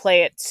both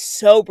play it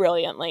so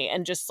brilliantly,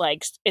 and just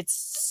like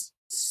it's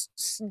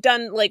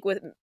done like with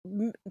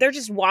they're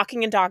just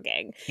walking and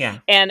talking. Yeah.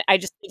 And I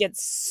just think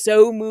it's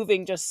so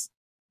moving, just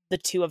the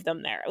two of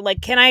them there.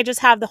 Like, can I just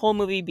have the whole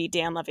movie be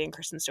Dan Levy and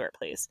Kristen Stewart,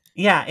 please?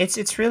 Yeah,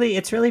 it's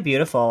really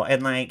beautiful,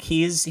 and like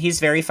he's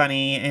very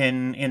funny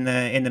in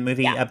the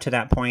movie Yeah. up to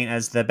that point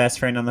as the best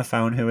friend on the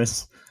phone who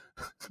is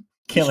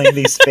killing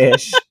these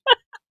fish.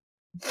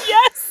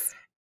 Yes.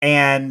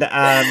 And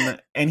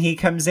he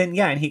comes in,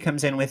 yeah, and he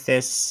comes in with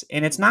this,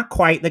 and it's not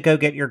quite the go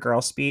get your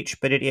girl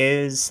speech, but it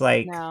is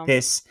like No.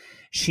 this.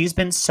 She's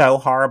been so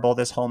horrible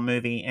this whole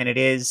movie, and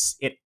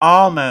it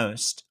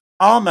almost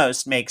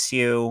makes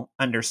you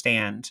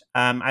understand.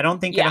 I don't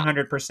think it Yeah.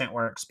 100%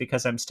 works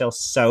because I'm still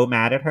so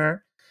mad at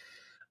her.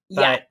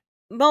 Yeah. But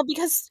Well,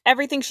 because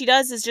everything she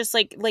does is just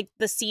like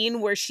the scene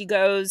where she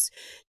goes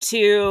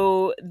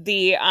to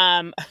the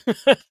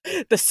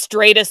the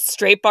straightest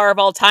straight bar of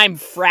all time,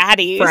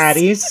 Fratties.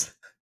 fratties,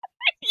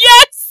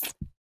 Yes.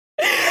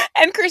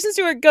 And Kristen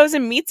Stewart goes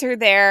and meets her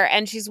there,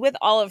 and she's with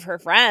all of her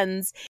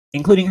friends,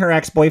 including her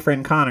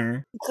ex-boyfriend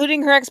Connor.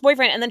 including her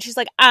ex-boyfriend. And then she's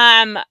like,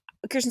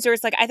 Kristen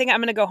Stewart's like, I think I'm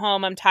gonna go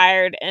home. I'm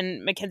tired.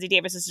 And Mckenzie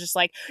Davis is just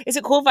like, is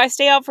it cool if I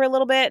stay out for a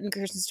little bit? And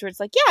Kristen Stewart's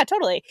like, yeah,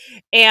 totally.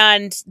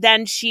 And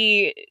then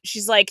she's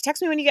like,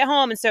 text me when you get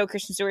home. And so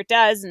Kristen Stewart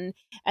does, and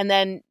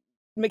then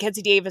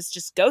Mckenzie Davis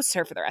just ghosts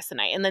her for the rest of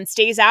the night, and then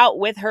stays out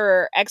with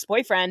her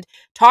ex-boyfriend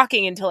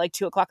talking until like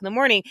 2:00 in the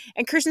morning.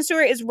 And Kristen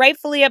Stewart is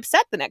rightfully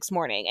upset the next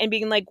morning and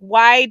being like,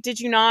 why did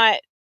you not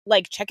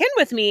like check in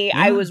with me?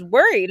 I Yeah. was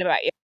worried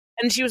about you.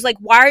 And she was like,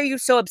 why are you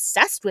so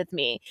obsessed with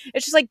me?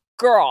 It's just like,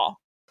 girl.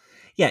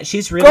 Yeah,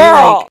 she's really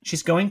Girl. like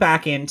she's going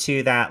back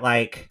into that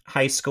like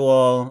high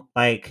school,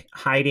 like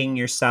hiding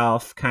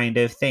yourself kind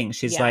of thing.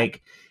 She's Yeah.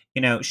 like,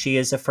 she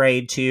is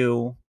afraid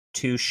to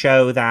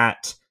show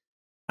that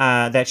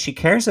that she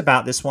cares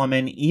about this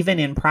woman even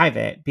in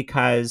private,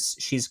 because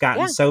she's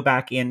gotten Yeah. so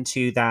back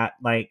into that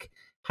like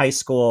high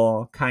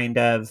school kind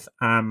of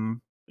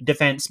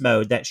defense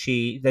mode that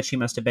she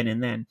must have been in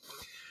then.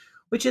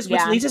 Which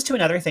Yeah. leads us to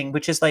another thing,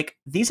 which is like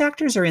these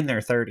actors are in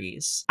their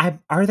 30s.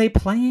 Are they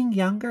playing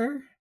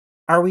younger?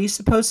 Are we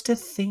supposed to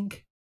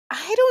think?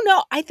 I don't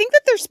know. I think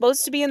that they're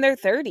supposed to be in their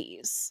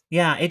 30s.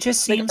 Yeah, it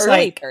just Like seems early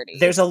like 30s.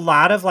 there's a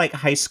lot of like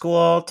high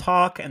school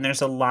talk, and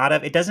there's a lot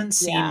of, it doesn't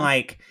seem Yeah.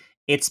 like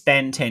it's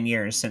been 10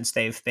 years since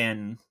they've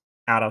been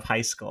out of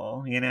high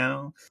school, you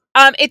know?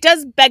 It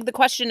does beg the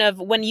question of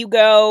when you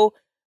go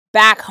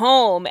back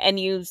home and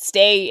you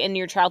stay in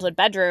your childhood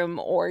bedroom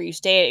or you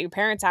stay at your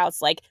parents'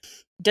 house, like,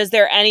 does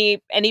there any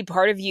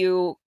part of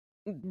you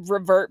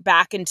revert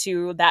back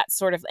into that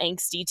sort of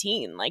angsty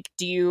teen? Like,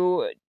 do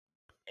you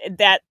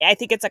that I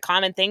think it's a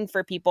common thing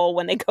for people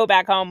when they go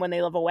back home, when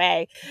they live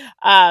away,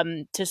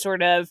 to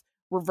sort of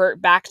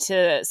revert back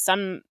to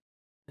some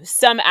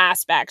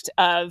aspect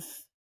of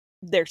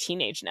their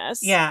teenageness.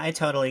 Yeah, I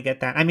totally get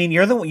that. I mean,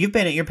 you've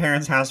been at your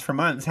parents' house for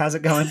months. How's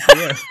it going for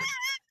you?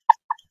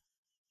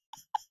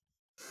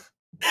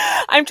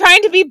 I'm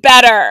trying to be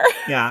better.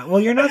 Yeah, well,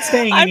 you're not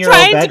staying in I'm your old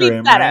trying to be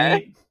bedroom, better.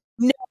 right?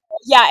 No,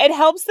 yeah, it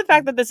helps the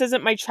fact that this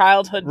isn't my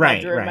childhood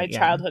bedroom, my Yeah.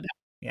 childhood.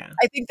 Yeah.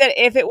 I think that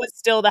if it was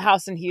still the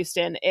house in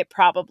Houston, it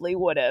probably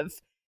would have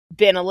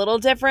been a little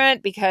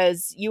different,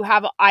 because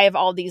I have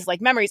all these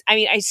like memories. I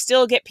mean, I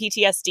still get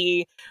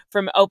PTSD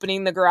from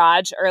opening the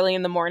garage early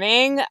in the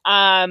morning,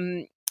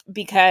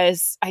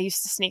 because I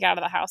used to sneak out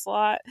of the house a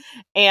lot,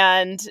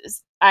 and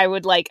I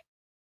would like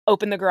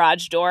open the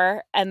garage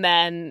door and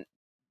then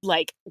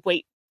like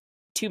wait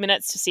 2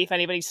 minutes to see if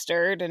anybody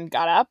stirred and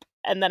got up,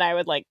 and then I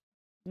would like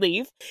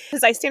leave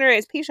because I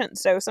standardize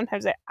patients, so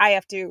sometimes I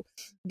have to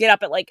get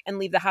up at like and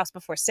leave the house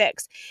before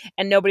 6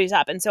 and nobody's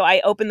up, and so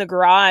I open the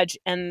garage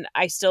and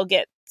I still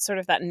get sort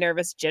of that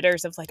nervous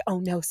jitters of like, oh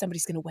no,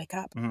 somebody's gonna wake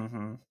up.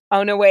 Mm-hmm.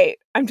 Oh no, wait,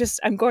 I'm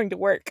going to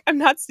work. I'm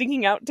not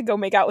sneaking out to go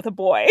make out with a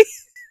boy.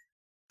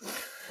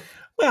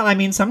 Well, I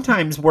mean,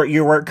 sometimes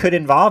your work could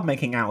involve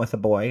making out with a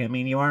boy. I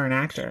mean, you are an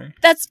actor.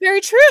 That's very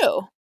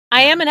true.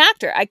 I am an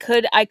actor. I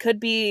could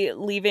be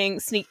leaving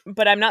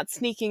but I'm not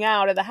sneaking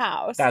out of the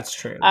house. That's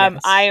true.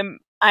 Yes. I am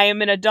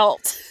an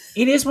adult.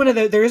 It is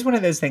there is one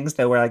of those things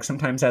though, where like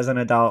sometimes as an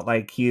adult,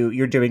 like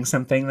you're doing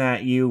something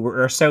that you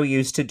were so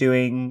used to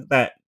doing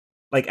that,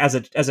 like as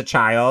a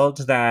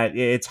child, that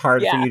it's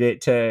hard for you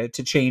to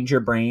change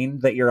your brain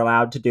that you're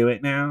allowed to do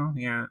it now.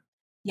 Yeah.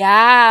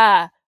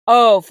 Yeah.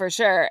 Oh, for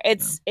sure.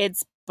 It's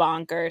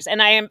bonkers.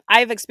 And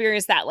I've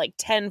experienced that like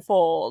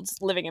tenfold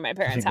living in my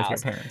parents' house.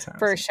 With your parents' house.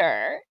 For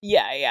sure.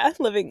 Yeah.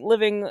 Living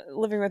with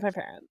my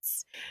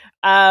parents.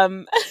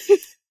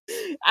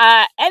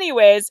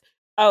 Anyways,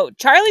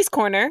 Charlie's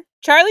Corner.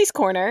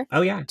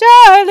 Oh yeah.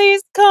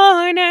 Charlie's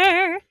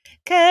Corner.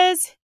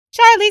 'Cause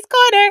Charlie's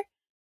Corner.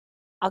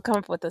 I'll come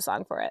up with a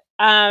song for it.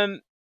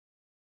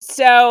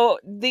 So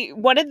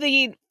one of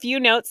the few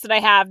notes that I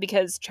have,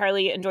 because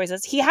Charlie enjoys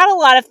this, he had a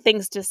lot of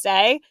things to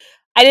say.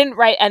 I didn't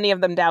write any of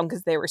them down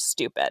because they were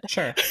stupid.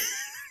 Sure.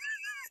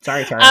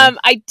 Sorry, Charlie.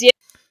 I did.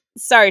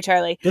 Sorry,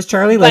 Charlie. Does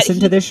Charlie listen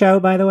to this show,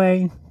 by the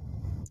way?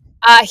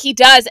 He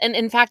does. And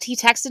in fact, he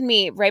texted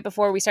me right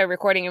before we started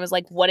recording and was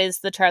like, what is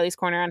the Charlie's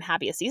Corner on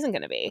Happiest season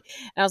going to be?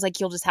 And I was like,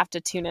 you'll just have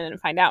to tune in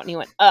and find out. And he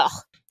went, ugh.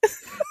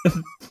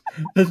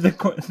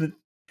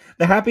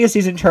 The Happiest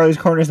season Charlie's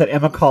Corner is that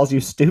Emma calls you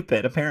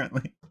stupid,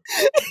 apparently.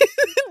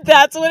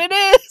 That's what it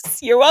is.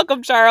 You're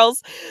welcome,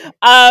 Charles.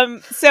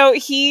 So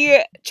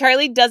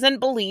Charlie doesn't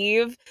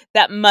believe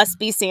that Must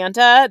Be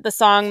Santa, the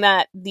song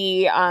that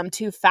the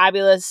two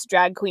fabulous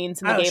drag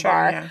queens in the gay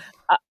bar,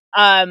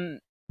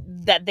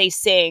 that they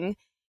sing.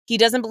 He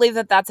doesn't believe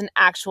that that's an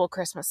actual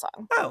Christmas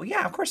song. Oh,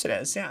 yeah, of course it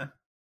is, yeah.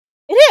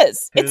 It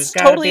is. Who's it's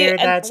got totally a beard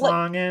that's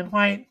long and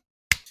white?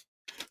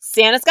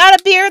 Santa's got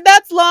a beard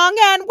that's long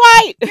and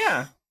white.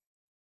 Yeah.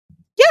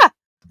 Yeah.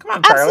 Come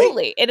on, Charlie.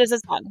 Absolutely. It is a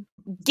song.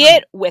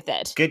 Get with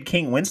it. Good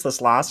King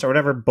Wenceslas or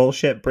whatever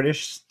bullshit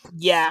British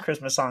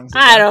Christmas songs.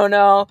 I don't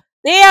know.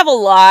 They have a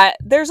lot.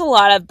 There's a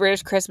lot of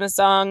British Christmas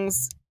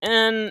songs,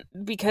 and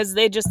because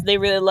they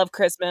really love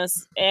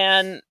Christmas,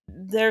 and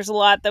there's a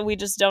lot that we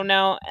just don't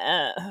know.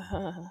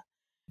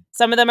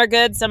 Some of them are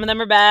good, some of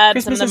them are bad.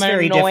 Christmas some of them is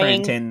very are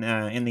annoying. different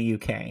in the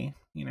UK.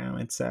 You know,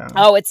 it's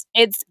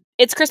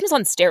it's Christmas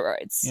on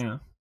steroids. Yeah,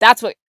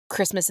 that's what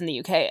Christmas in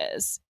the UK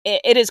is.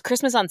 It is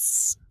Christmas on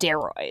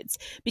steroids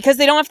because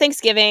they don't have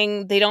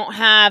Thanksgiving. They don't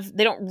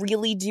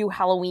really do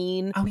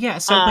Halloween. Oh yeah.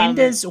 So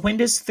when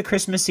does the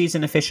Christmas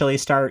season officially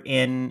start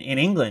in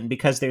England?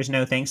 Because there's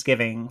no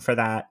Thanksgiving for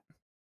that.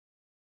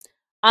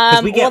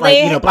 Because we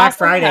get Black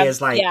Friday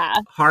is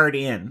hard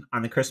in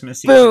on the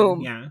Christmas season.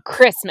 Boom. Yeah.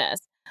 Christmas.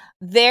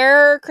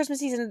 Their Christmas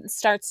season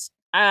starts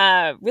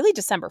really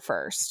December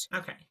 1st.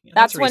 Okay. Yeah,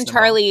 that's when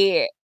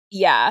Charlie.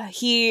 Yeah,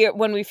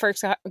 when we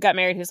first got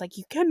married, he was like,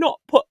 you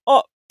cannot put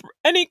up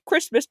any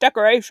Christmas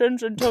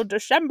decorations until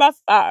December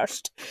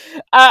 1st.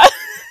 And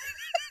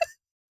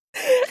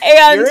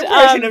your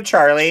impression of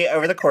Charlie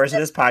over the course of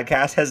this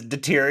podcast has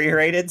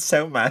deteriorated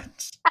so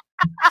much.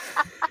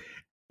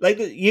 Like,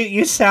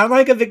 you sound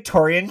like a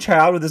Victorian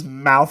child with his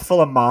mouth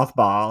full of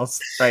mothballs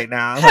right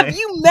now. Have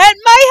you met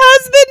my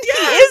husband?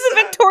 Yes! He is a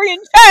Victorian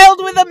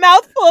child with a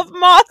mouthful of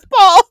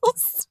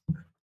mothballs.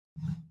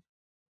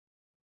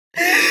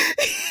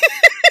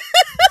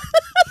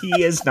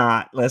 He is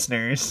not,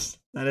 listeners.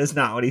 That is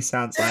not what he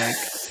sounds like.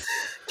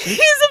 He's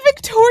a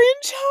Victorian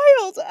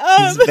child.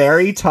 He's a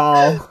very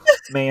tall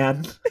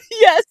man.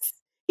 Yes,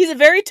 he's a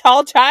very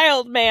tall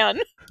child man.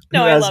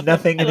 No, who has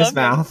nothing in his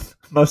mouth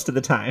most of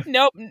the time.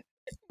 Nope,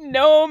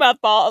 no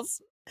mouthballs.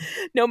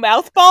 No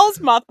mouthballs,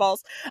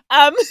 mothballs.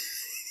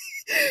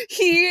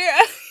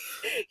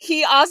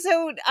 He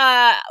also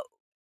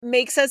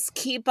makes us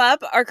keep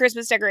up our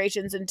Christmas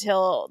decorations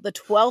until the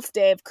 12th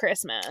day of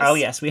Christmas. Oh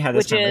yes, we had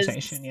this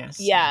conversation. Yes.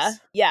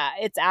 Yeah.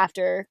 It's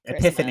after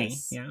Epiphany.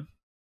 Christmas.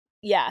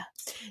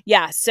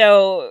 Yeah.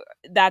 So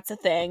that's a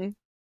thing,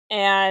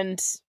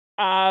 and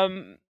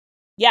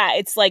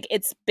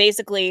it's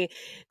basically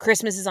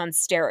Christmas is on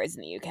steroids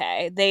in the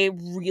UK. They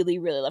really,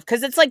 really love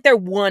because it's like their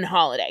one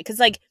holiday. Because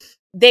like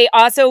they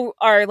also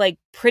are like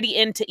pretty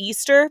into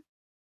Easter,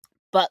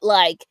 but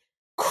like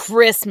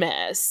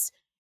Christmas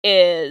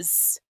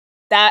is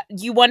that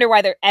you wonder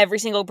why every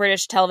single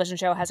British television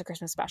show has a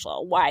Christmas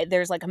special. Why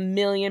there's like a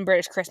million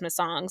British Christmas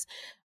songs.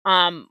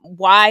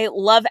 Why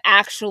Love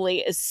Actually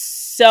is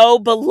so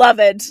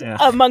beloved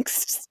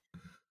amongst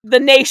the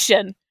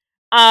nation.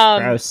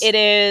 It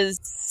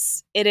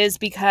is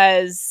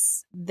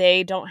because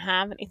they don't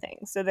have anything.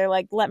 So they're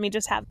like, let me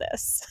just have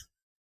this.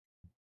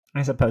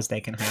 I suppose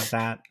they can have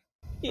that.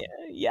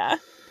 Yeah.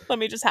 Let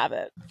me just have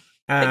it.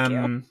 Thank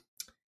you.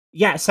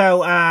 Yeah,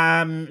 so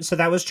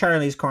that was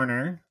Charlie's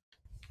corner.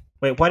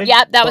 Wait,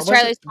 That was what was it?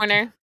 Charlie's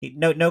corner.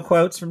 No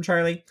quotes from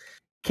Charlie.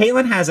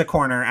 Caitlin has a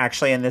corner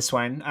actually in this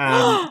one.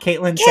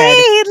 Caitlin said,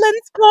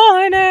 Caitlin's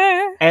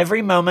corner.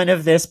 "Every moment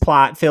of this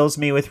plot fills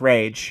me with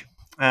rage."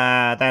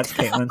 That's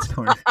Caitlin's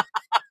corner.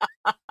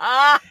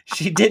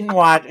 She didn't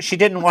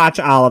watch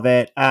all of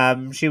it.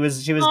 She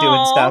was doing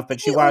stuff, but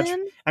she watched.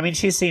 Caitlin. I mean,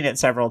 she's seen it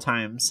several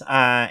times.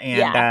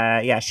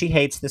 Yeah, she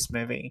hates this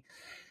movie.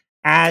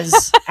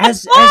 As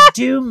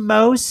do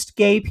most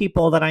gay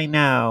people that I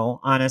know,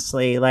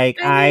 honestly. Like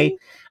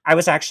I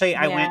was actually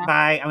I went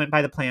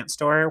by the plant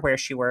store where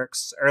she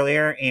works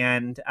earlier,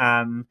 and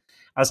I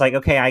was like,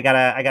 okay, I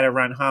gotta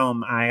run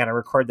home. I gotta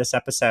record this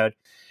episode.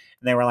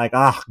 And they were like,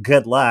 oh,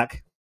 good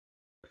luck.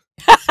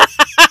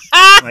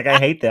 Like, I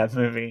hate that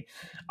movie.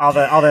 All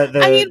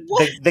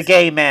the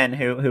gay men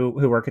who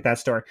work at that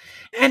store.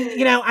 And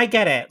I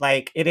get it.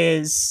 Like, it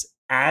is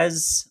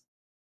as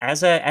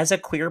a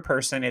queer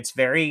person, it's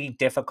very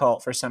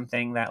difficult for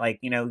something that, like,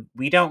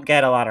 we don't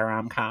get a lot of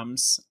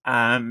rom-coms.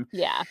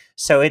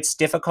 So it's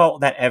difficult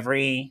that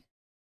every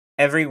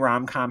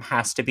rom-com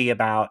has to be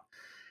about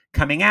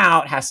coming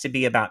out, has to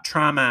be about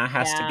trauma,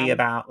 has to be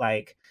about,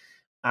 like,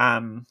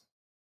 having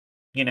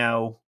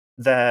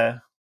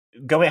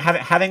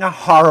a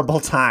horrible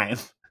time.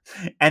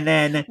 And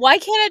then why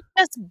can't it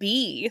just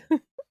be?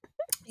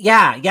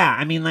 yeah.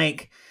 I mean,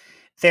 like,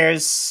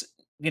 there's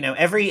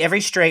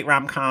every straight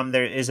rom-com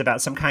there is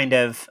about some kind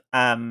of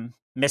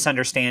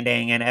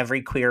misunderstanding, and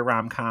every queer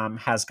rom-com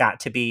has got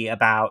to be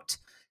about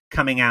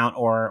coming out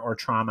or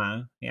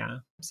trauma.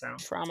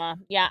 Trauma.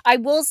 Yeah, I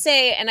will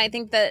say, and I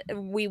think that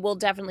we will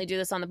definitely do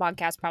this on the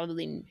podcast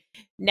probably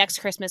next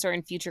Christmas or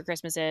in future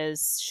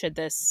Christmases, should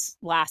this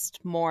last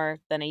more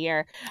than a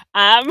year,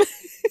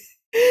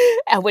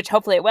 which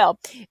hopefully it will.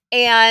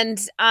 And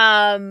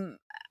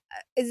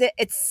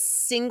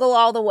it's Single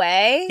All the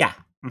Way? Yeah.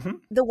 Mm-hmm.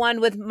 The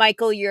one with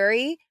Michael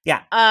Urie?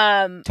 Yeah.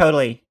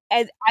 Totally.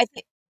 And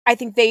I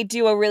think they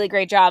do a really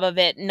great job of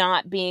it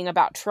not being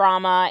about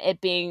trauma,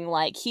 it being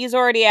like he's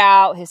already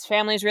out, his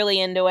family's really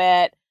into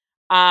it.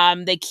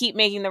 They keep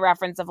making the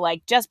reference of,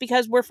 like, just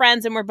because we're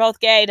friends and we're both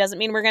gay doesn't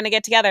mean we're going to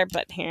get together,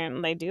 but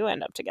they do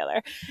end up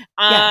together.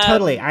 Yeah,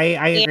 totally.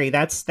 I agree.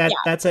 That's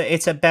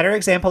it's a better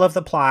example of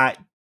the plot,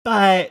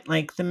 but,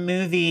 like, the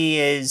movie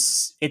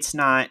it's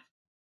not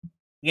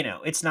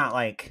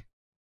like,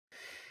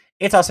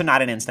 it's also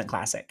not an instant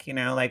classic,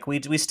 like,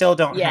 we still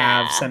don't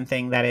have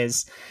something that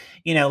is,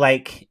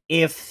 like,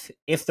 if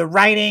the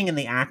writing and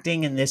the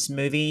acting in this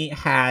movie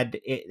had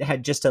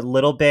just a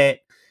little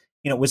bit,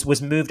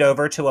 was moved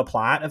over to a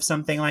plot of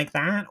something like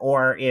that,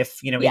 or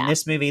if, in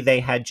this movie they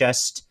had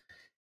just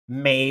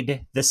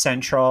made the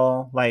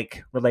central,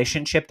 like,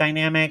 relationship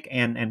dynamic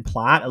and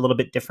plot a little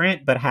bit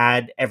different, but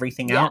had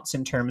everything else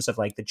in terms of,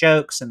 like, the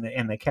jokes and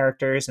the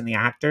characters and the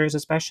actors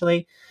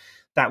especially,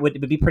 that would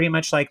be pretty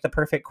much like the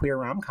perfect queer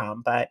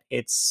rom-com. But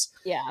it's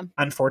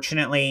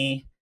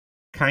unfortunately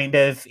kind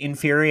of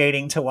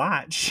infuriating to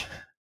watch.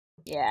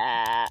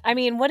 Yeah. I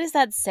mean, what does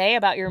that say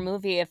about your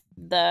movie if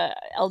the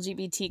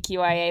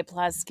LGBTQIA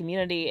plus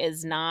community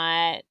is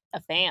not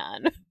a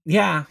fan?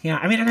 Yeah.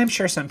 I mean, and I'm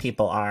sure some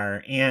people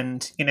are.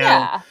 And,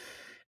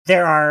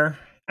 there are,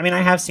 I mean,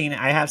 I have seen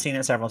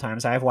it several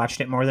times. I've watched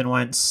it more than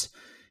once,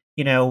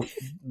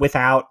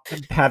 without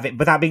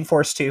being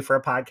forced to for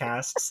a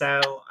podcast. So,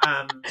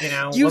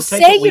 you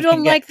say you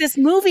don't like this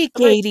movie,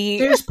 Katie.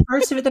 Like, there's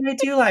parts of it that I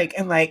do like,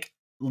 and, like,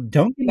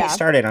 don't get me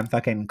started on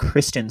fucking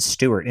Kristen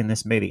Stewart in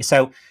this movie.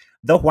 So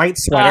the white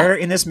sweater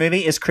in this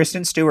movie is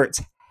Kristen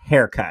Stewart's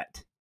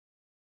haircut.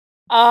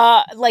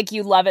 Like,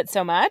 you love it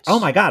so much? Oh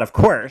my God, of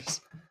course.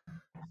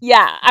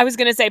 Yeah, I was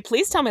gonna say,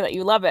 please tell me that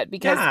you love it,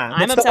 because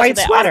I'm obsessed with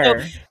it.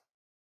 Sweater.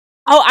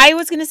 Also, I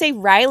was gonna say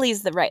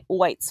Riley's the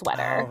white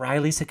sweater. Oh,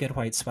 Riley's a good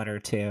white sweater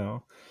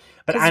too.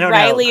 But I don't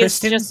Riley know.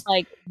 Kristen is just,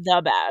 like,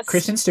 the best.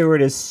 Kristen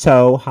Stewart is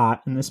so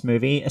hot in this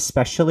movie,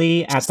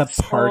 especially at the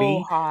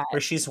party where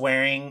she's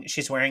wearing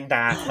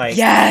that, like,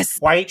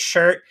 white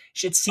shirt.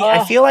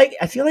 I feel like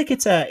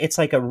it's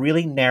like a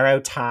really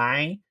narrow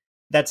tie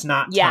that's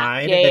not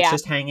tied, that's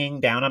just hanging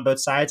down on both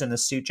sides, and the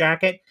suit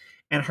jacket,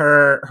 and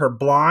her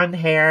blonde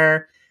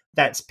hair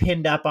that's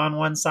pinned up on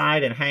one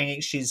side and hanging.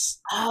 She's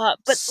but,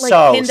 like,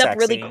 so pinned sexy. up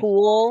really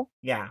cool.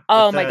 Yeah.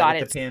 Oh my God,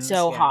 it's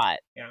so hot.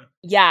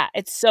 Yeah,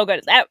 it's so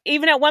good.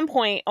 Even at one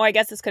point, I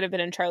guess this could have been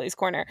in Charlie's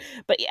corner,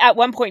 but at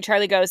one point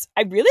Charlie goes,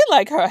 "I really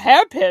like her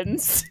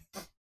hairpins."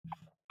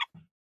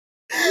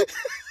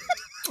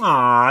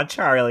 Aw,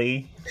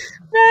 Charlie.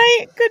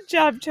 Right? Good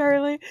job,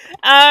 Charlie.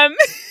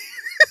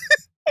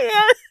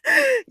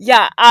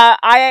 Yeah.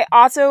 I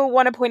also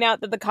want to point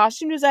out that the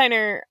costume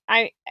designer,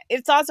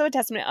 it's also a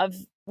testament of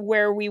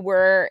where we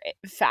were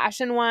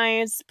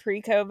fashion-wise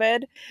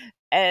pre-COVID,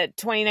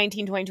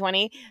 2019,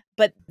 2020,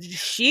 but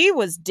she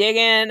was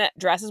digging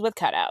dresses with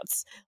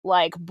cutouts.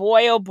 Like,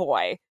 boy, oh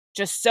boy.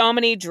 Just so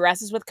many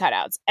dresses with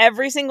cutouts.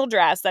 Every single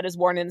dress that is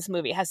worn in this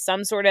movie has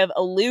some sort of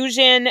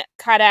illusion,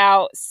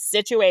 cutout,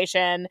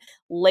 situation,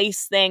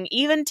 lace thing.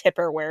 Even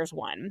Tipper wears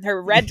one.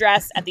 Her red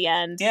dress at the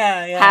end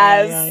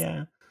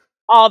has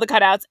all the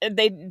cutouts.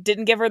 They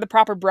didn't give her the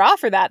proper bra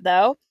for that,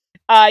 though.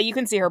 You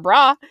can see her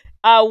bra.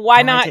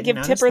 Why not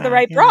give Tipper the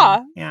right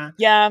bra?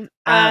 Yeah.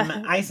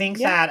 I think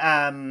that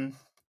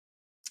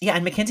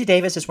and Mckenzie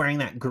Davis is wearing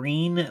that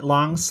green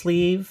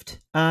long-sleeved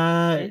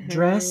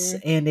dress,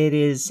 and it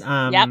is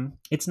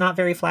it's not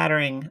very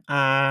flattering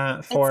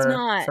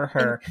for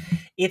her.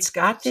 It's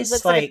got this, she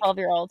looks like a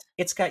 12-year-old.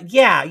 It's got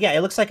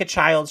it looks like a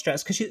child's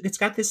dress because it's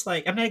got this,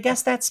 like, I mean, I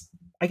guess that's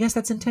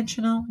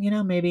intentional,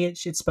 maybe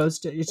she's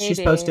supposed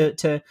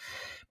to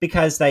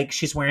because, like,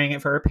 she's wearing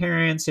it for her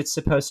parents. It's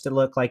supposed to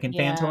look like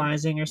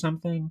infantilizing or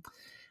something.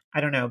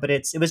 I don't know, but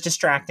it was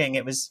distracting.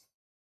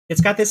 It's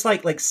got this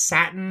like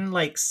satin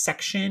like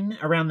section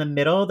around the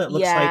middle that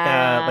looks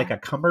like a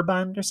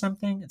cummerbund or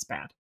something. It's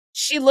bad.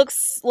 She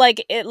looks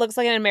like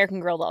an American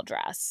Girl doll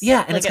dress.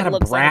 Yeah, and it's got a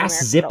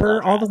brass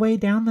zipper all the way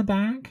down the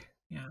back.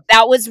 Yeah.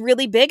 That was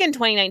really big in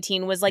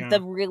 2019, was like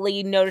the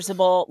really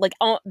noticeable, like,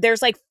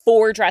 there's like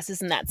 4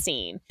 dresses in that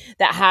scene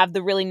that have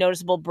the really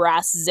noticeable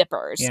brass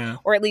zippers,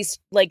 or at least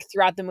like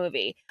throughout the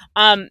movie.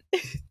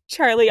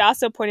 Charlie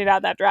also pointed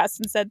out that dress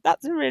and said,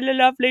 "That's a really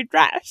lovely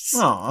dress."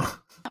 Aww.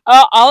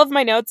 All of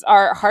my notes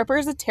are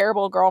Harper's a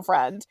terrible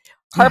girlfriend.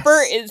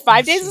 Harper is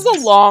 5 days is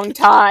a long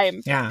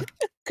time. Yeah.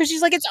 Because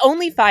she's like, it's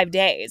only 5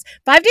 days.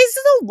 5 days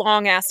is a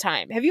long ass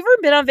time. Have you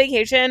ever been on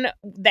vacation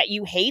that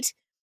you hate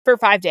for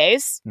 5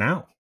 days?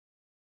 No.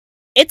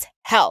 It's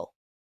hell.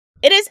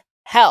 It is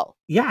hell.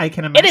 Yeah, I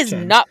can imagine. It is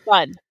not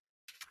fun.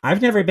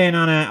 I've never been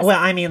on a. Well,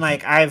 I mean,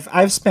 like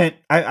I've spent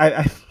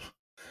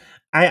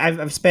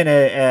I've spent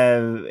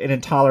an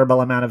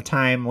intolerable amount of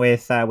time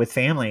with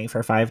family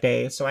for 5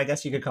 days, so I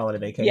guess you could call it a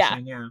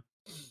vacation.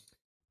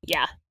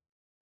 Yeah.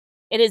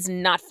 It is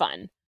not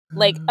fun.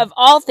 Like, of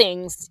all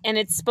things, and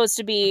it's supposed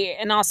to be,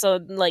 and also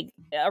like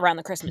around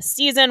the Christmas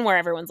season where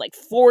everyone's like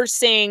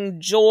forcing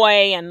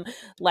joy and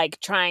like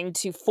trying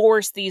to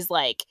force these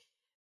like,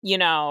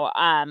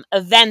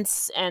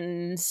 events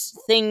and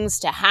things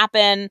to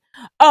happen.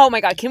 Oh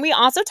my God. Can we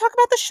also talk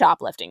about the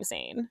shoplifting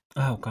scene?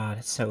 Oh God.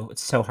 It's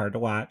so hard to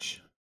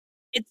watch.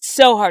 It's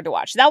so hard to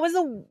watch. That was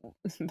the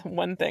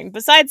one thing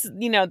besides,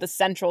 the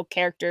central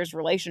character's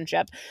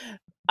relationship.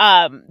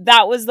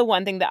 That was the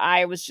one thing that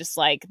I was just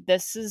like,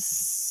 this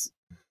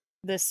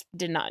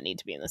did not need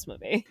to be in this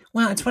movie.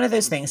 Well, it's one of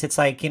those things. It's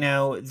like,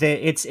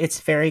 it's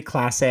very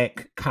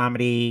classic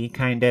comedy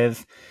kind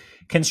of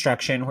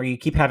construction where you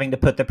keep having to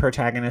put the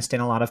protagonist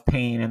in a lot of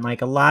pain, and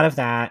like a lot of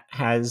that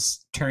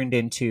has turned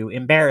into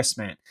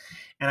embarrassment.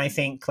 And I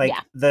think like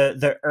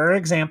the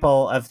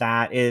example of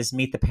that is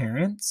Meet the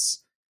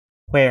Parents,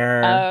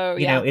 where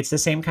it's the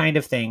same kind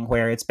of thing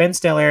where it's Ben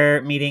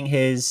Stiller meeting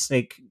his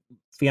like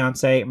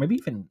fiance, or maybe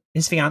even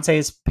his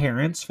fiance's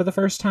parents for the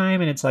first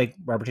time, and it's like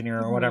Robert De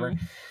Niro or whatever,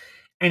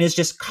 and is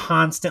just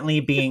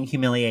constantly being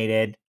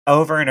humiliated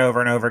over and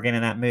over and over again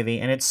in that movie,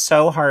 and it's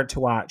so hard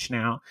to watch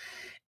now.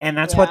 And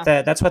that's what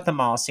the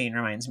mall scene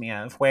reminds me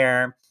of,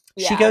 where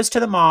she goes to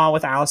the mall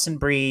with Allison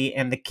Brie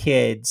and the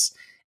kids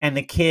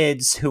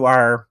who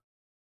are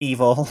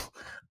evil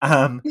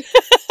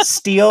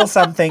steal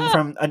something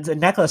from a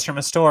necklace from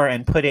a store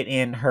and put it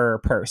in her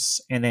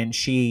purse, and then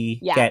she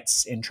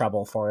gets in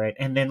trouble for it,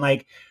 and then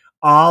like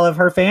all of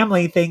her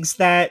family thinks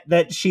that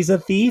she's a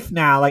thief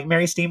now. Like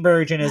Mary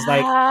Steenburgen is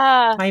like,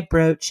 my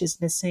brooch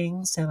is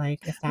missing, so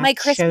like if that my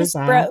Christmas shows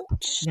up,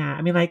 brooch. I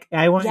mean, like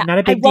not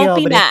a big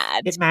deal, but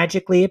it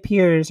magically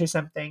appears or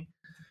something.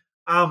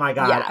 Oh my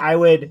God, I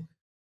would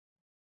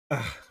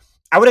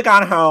have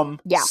gone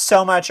home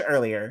so much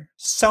earlier.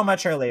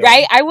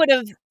 Right? I would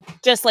have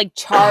just like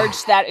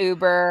charged that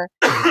Uber,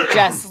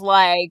 just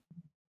like,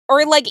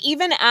 or like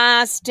even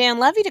asked Dan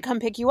Levy to come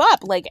pick you up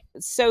like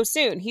so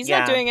soon. He's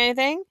not doing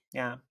anything.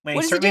 Yeah. Well,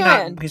 he's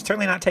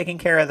certainly not taking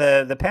care of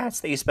the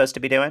pets that he's supposed to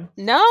be doing.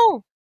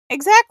 No,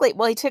 exactly.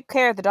 Well, he took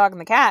care of the dog and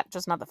the cat,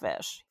 just not the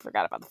fish. He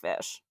forgot about the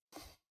fish,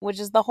 which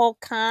is the whole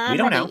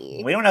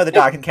comedy. We don't know the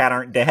dog and cat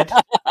aren't dead.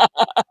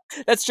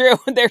 That's true.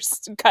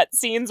 There's cut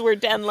scenes where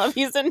Dan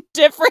Levy's in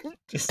different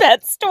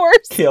pet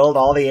stores. Killed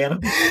all the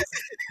animals.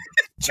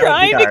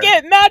 Trying to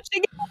get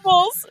matching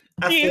animals.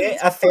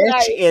 A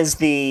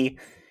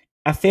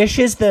fish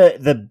is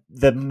the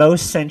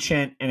most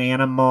sentient an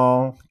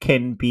animal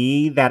can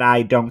be, that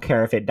I don't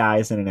care if it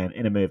dies in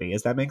a movie.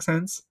 Does that make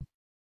sense?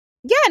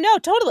 Yeah, no,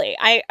 totally.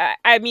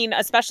 I mean,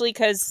 especially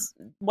because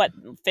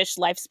fish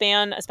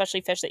lifespan,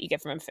 especially fish that you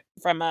get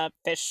from a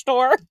fish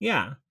store.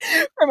 Yeah.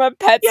 From a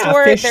pet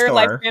store, their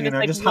lifespan is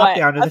like just hop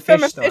down to the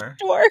fish store.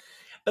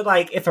 But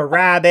like if a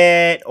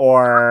rabbit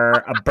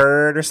or a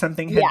bird or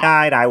something had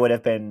died, I would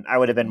have been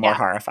more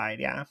horrified.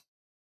 Yeah.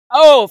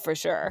 Oh, for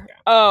sure. Yeah.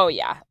 Oh,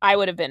 yeah. I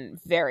would have been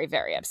very,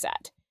 very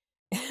upset.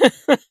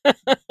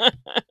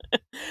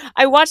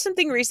 I watched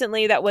something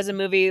recently that was a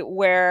movie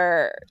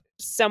where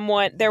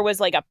there was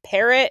like a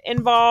parrot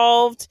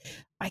involved.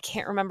 I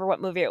can't remember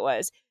what movie it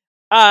was.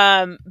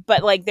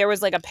 But like there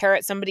was like a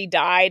parrot, somebody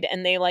died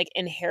and they like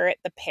inherit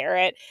the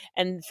parrot,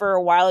 and for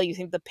a while you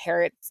think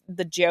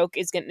the joke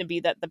is going to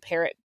be that the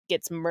parrot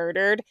gets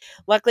murdered.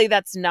 Luckily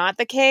that's not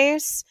the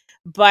case.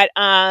 But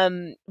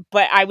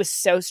I was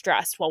so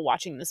stressed while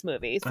watching this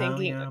movie,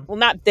 thinking, well,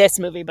 not this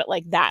movie, but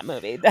like that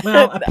movie.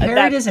 Well, a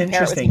parrot is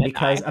interesting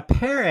because a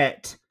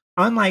parrot,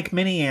 unlike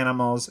many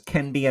animals,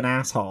 can be an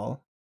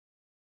asshole.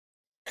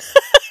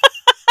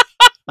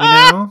 You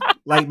know,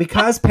 like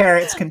because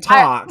parrots can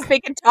talk.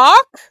 They can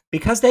talk?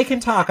 Because they can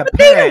talk, a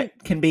parrot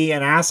can be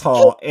an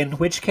asshole, in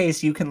which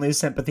case you can lose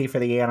sympathy for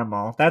the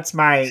animal. That's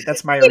my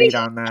read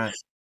on that.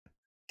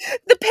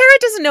 The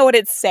parrot doesn't know what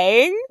it's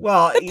saying.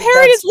 Well, the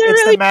parrot is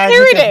literally it's the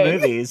magic parroting.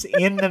 of movies.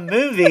 In the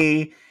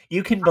movie,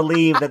 you can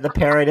believe that the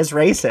parrot is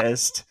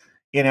racist,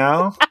 you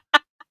know?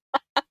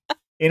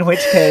 In which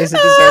case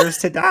it deserves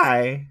to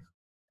die.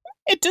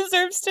 It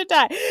deserves to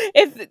die.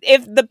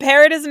 If the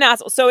parrot is an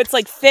asshole. So it's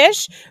like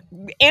fish,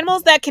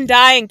 animals that can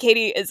die, and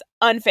Katie is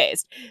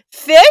unfazed.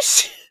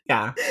 Fish,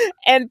 yeah,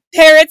 and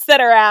parrots that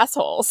are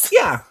assholes.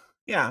 Yeah.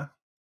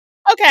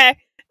 Okay.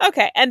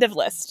 End of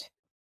list.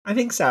 I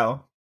think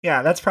so.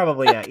 Yeah, that's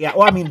probably it. Yeah.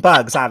 Well, I mean,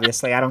 bugs.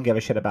 Obviously, I don't give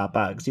a shit about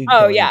bugs. Who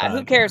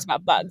cares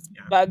about bugs?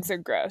 Yeah. Bugs are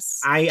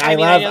gross. I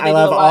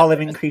love all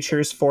living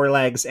creatures 4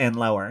 legs and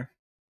lower.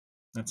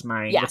 That's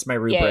my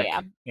rubric.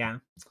 Yeah.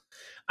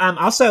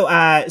 Also,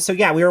 so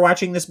yeah, we were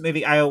watching this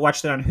movie. I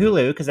watched it on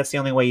Hulu because that's the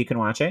only way you can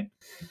watch it.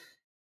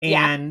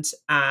 And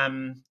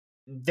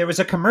there was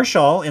a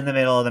commercial in the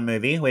middle of the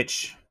movie,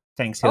 which,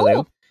 thanks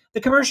Hulu,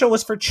 the commercial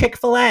was for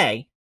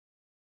Chick-fil-A.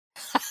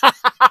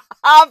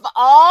 Of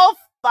all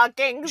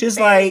fucking which is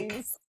things.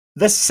 Like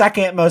the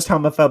second most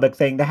homophobic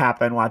thing to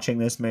happen watching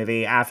this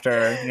movie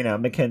after,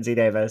 Mckenzie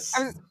Davis.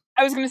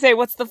 I was going to say,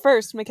 what's the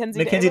first?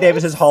 Mckenzie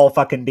Davis's whole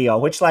fucking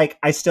deal, which, like,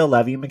 I still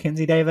love you,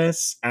 Mckenzie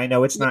Davis. I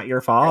know it's not your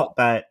fault,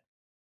 but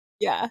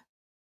yeah,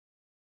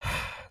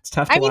 it's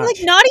tough to watch. Like,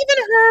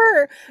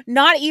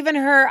 not even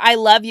her I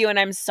love you and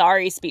I'm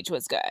sorry speech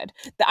was good.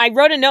 I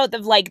wrote a note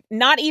of, like,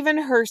 not even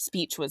her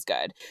speech was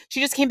good. She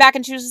just came back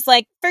and she was just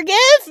like,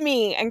 forgive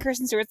me. And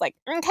Kristen Stewart's like,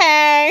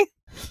 okay.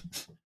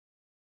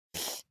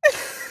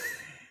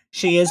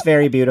 She is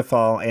very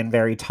beautiful and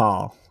very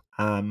tall,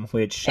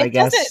 which I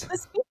guess... The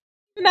speech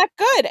isn't that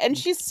good, and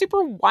she's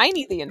super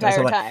whiny the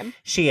entire time.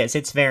 She is.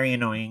 It's very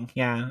annoying,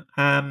 yeah.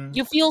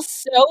 You feel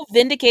so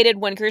vindicated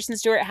when Kristen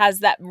Stewart has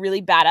that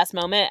really badass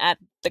moment at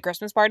the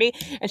Christmas party,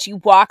 and she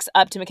walks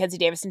up to Mckenzie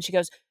Davis and she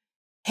goes,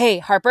 hey,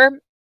 Harper,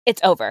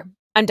 it's over.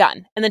 I'm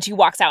done. And then she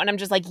walks out, and I'm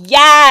just like,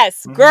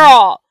 yes,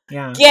 girl,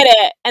 get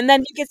it. And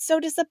then you get so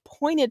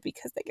disappointed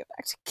because they get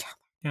back together.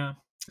 Yeah.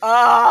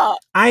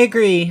 I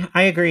agree.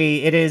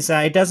 It is.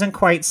 It doesn't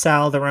quite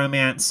sell the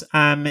romance.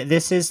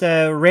 This is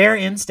a rare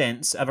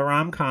instance of a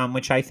rom-com,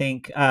 which I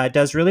think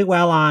does really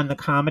well on the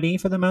comedy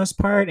for the most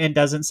part, and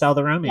doesn't sell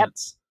the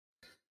romance.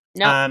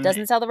 Yep. No,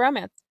 doesn't sell the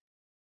romance.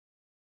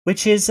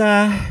 Which is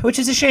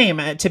a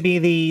shame to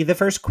be the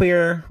first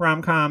queer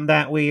rom-com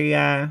that we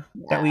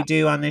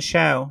do on this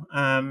show.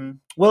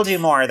 We'll do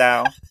more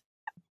though.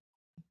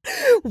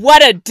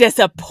 What a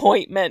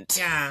disappointment.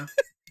 Yeah.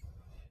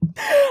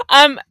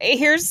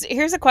 Here's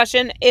a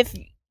question. If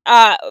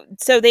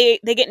so they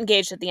get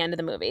engaged at the end of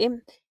the movie,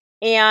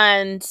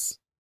 and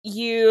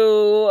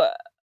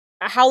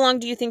how long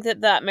do you think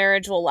that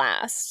marriage will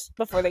last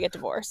before they get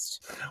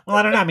divorced? Well,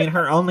 I don't know. I mean,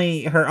 her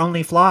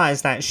only flaw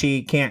is that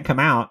she can't come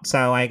out.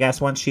 So I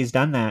guess once she's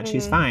done that,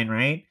 she's fine,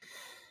 right?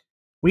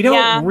 We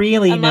don't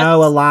really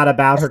know a lot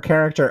about her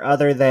character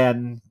other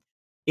than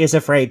is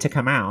afraid to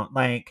come out.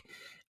 Like,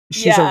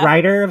 she's a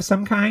writer of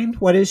some kind.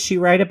 What does she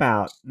write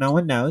about? No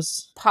one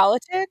knows.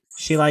 Politics?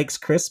 She likes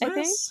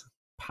Christmas?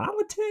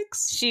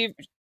 Politics? She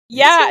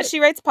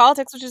writes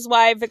politics, which is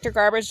why Victor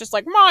Garber's just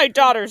like, my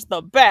daughter's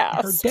the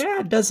best. Her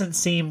dad doesn't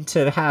seem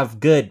to have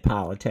good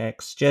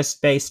politics,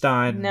 just based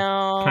on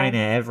kind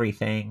of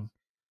everything.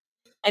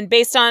 And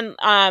based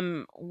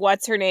on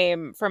what's her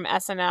name from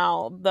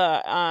SNL,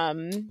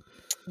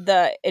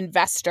 the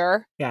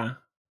investor. Yeah.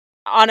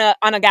 Anna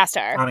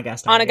Gasteyer. Anna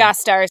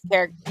Gasteyer's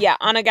character. Yeah,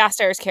 Anna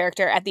Gasteyer's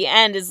character at the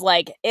end is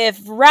like, if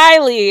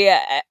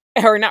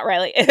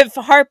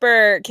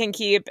Harper can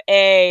keep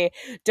a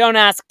don't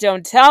ask,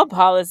 don't tell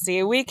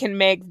policy, we can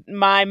make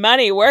my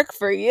money work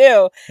for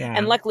you. Yeah.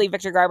 And luckily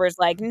Victor Garber's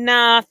like,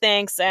 nah,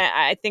 thanks.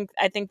 I think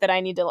that I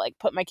need to, like,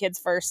 put my kids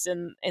first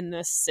in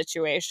this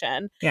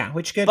situation. Yeah,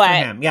 which good for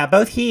him. Yeah,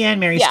 both he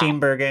and Mary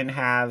Steenburgen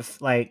have,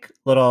 like,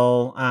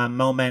 little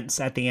moments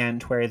at the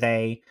end where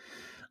they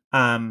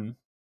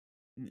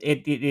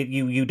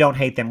you don't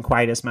hate them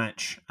quite as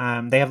much.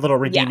 They have little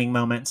redeeming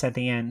moments at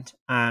the end,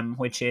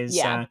 which is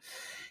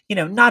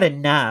not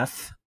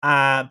enough,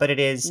 but it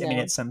is. No. I mean,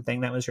 it's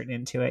something that was written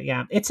into it.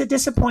 Yeah, it's a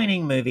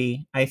disappointing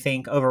movie, I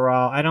think,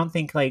 overall. I don't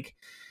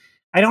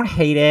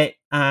hate it.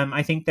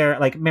 I think they're,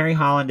 like, Mary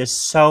Holland is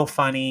so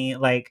funny.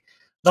 Like,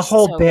 the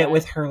whole bit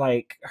with her,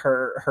 like,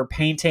 her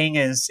painting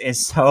is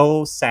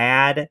so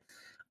sad.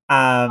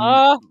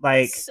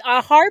 Like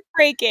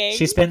heartbreaking.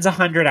 she spends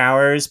 100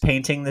 hours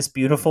painting this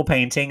beautiful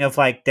painting of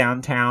like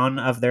downtown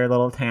of their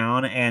little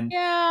town, and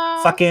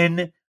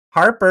fucking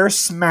Harper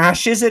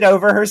smashes it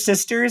over her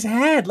sister's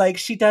head. Like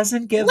she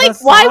doesn't give a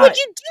thought. Why would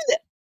you do that?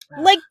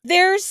 Like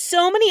there's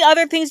so many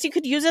other things you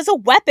could use as a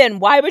weapon.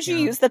 Why would you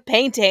use the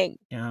painting?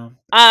 Yeah.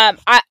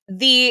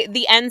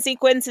 The end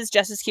sequence is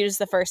just as cute as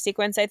the first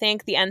sequence, I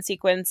think. The end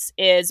sequence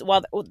is,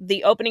 well,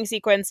 the opening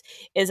sequence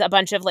is a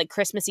bunch of like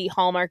Christmassy,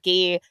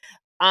 Hallmarky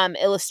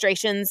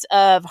illustrations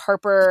of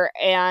Harper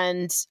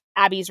and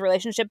Abby's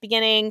relationship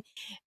beginning.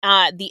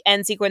 The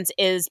end sequence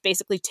is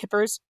basically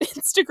Tipper's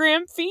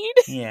Instagram feed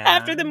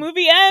after the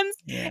movie ends.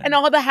 Yeah. And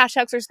all the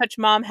hashtags are such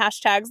mom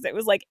hashtags that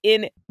was like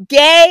in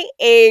gay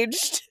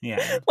aged.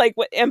 Yeah. Like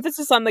with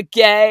emphasis on the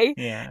gay.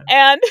 Yeah.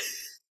 And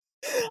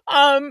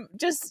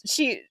just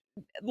she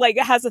like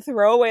has a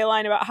throwaway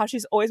line about how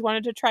she's always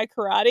wanted to try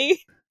karate.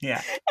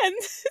 Yeah. And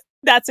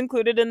that's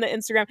included in the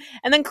Instagram.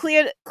 And then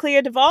Clea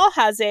Duvall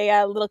has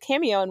a little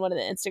cameo in one of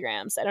the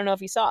Instagrams. I don't know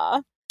if you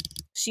saw.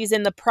 She's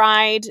in the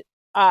Pride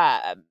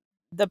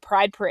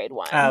Parade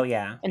one. Oh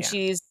yeah. And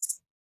she's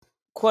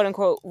quote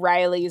unquote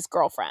Riley's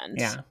girlfriend.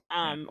 Yeah.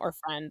 Or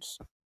friend.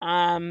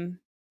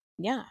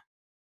 Yeah.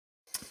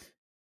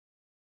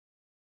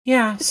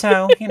 Yeah,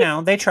 so,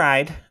 they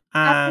tried.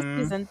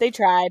 Happiest season. They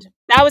tried.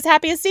 That was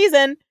Happiest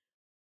season.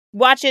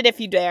 Watch it if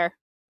you dare.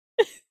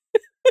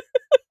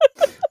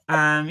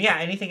 Yeah,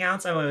 anything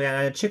else? Oh, we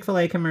got a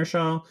Chick-fil-A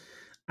commercial.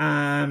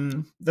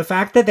 The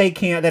fact that they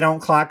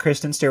don't clock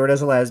Kristen Stewart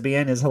as a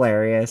lesbian is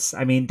hilarious.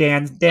 I mean,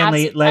 Dan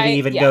Levy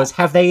even goes,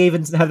 have they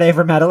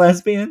ever met a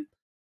lesbian?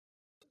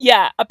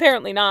 Yeah,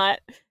 apparently not.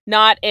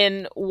 Not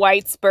in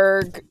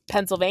Whitesburg,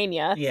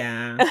 Pennsylvania.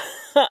 Yeah.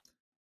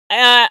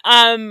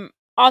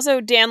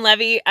 Also, Dan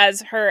Levy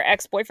as her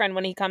ex-boyfriend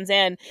when he comes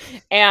in,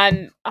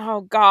 and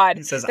oh god,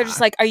 they're just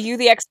like, "Are you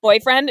the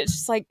ex-boyfriend?" It's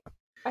just like,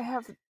 I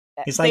have.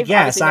 He's like,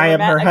 "Yes, I am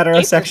her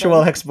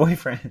heterosexual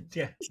ex-boyfriend."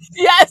 Yeah.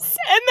 Yes,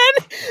 and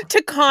then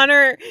to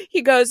Connor,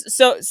 he goes,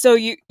 "So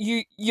you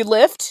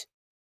lift?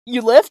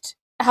 You lift?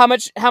 How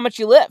much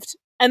you lift?"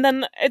 And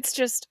then it's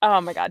just, oh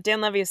my god, Dan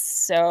Levy is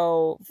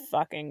so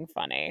fucking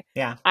funny.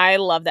 Yeah. I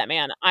love that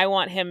man. I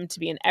want him to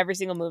be in every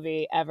single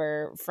movie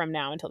ever from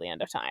now until the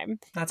end of time.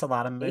 That's a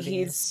lot of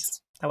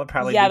movies. That would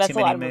probably be too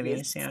many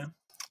movies. Yeah.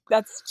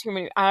 That's too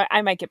many.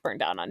 I might get burned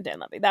down on Dan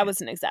Levy. That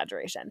was an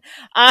exaggeration.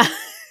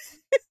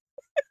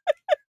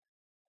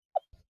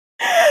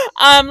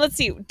 Let's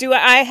see. Do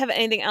I have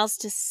anything else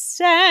to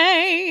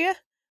say?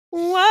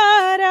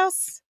 What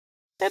else?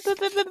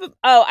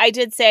 Oh, I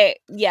did say,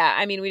 yeah,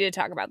 I mean, we did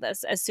talk about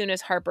this. As soon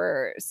as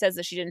Harper says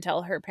that she didn't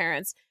tell her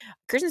parents,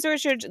 Kristen Stewart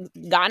should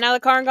have gotten out of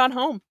the car and gone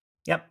home.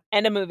 Yep.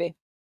 End of movie.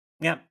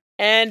 Yep.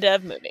 End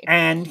of movie.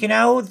 And,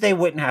 they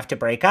wouldn't have to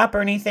break up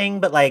or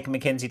anything, but like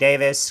Mckenzie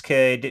Davis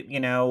could,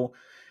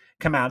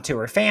 come out to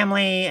her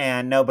family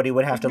and nobody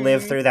would have to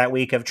live through that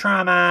week of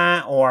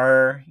trauma,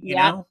 or, you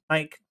know,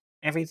 like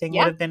everything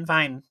would have been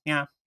fine.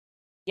 Yeah.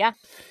 Yeah.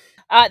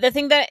 The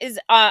thing that is,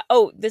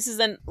 this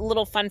is a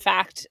little fun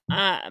fact,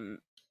 and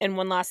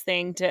one last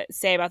thing to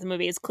say about the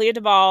movie is Clea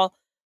Duvall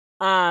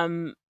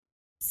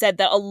said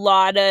that a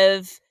lot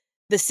of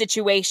the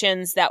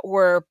situations that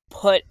were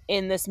put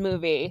in this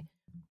movie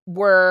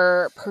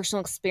were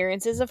personal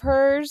experiences of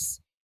hers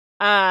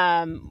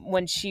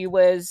when she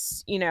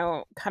was,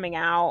 coming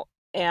out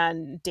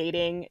and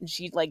dating, and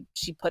she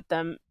put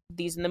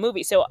these in the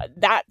movie. So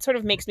that sort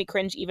of makes me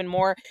cringe even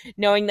more,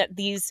 knowing that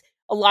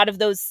a lot of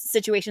those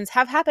situations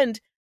have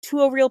happened to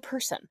a real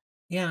person.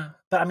 Yeah.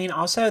 But I mean,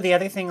 also the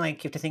other thing you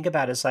have to think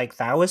about is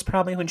that was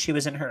probably when she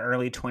was in her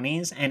early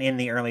 20s and in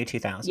the early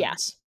 2000s. Yeah.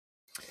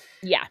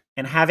 Yeah.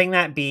 And having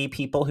that be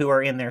people who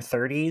are in their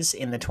 30s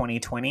in the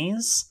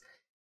 2020s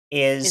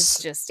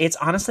it's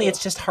honestly,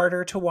 it's just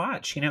harder to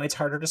watch. It's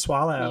harder to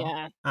swallow.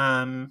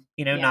 Yeah.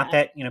 Not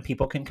that,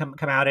 people can come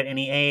out at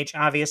any age,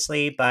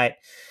 obviously, but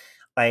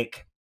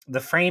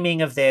the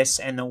framing of this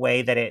and the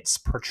way that it's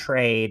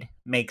portrayed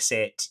makes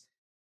it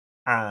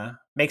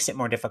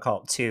more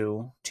difficult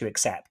to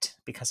accept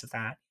because of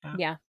that.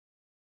 Yeah.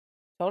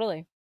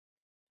 Totally.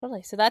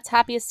 So that's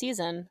Happiest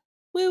season.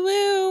 Woo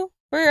woo.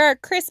 For our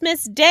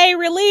Christmas Day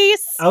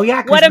release. Oh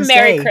yeah, Christmas what a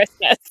Merry Day.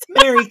 Christmas.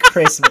 Merry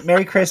Christmas.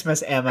 Merry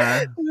Christmas,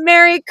 Emma.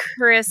 Merry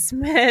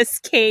Christmas,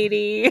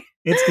 Katie.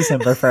 It's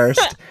December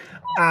 1st.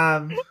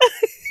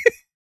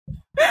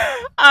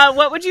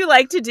 What would you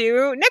like to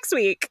do next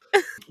week?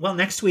 Well,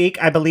 next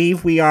week, I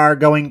believe we are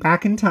going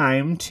back in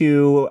time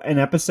to an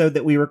episode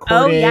that we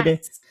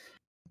recorded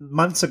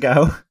months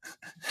ago.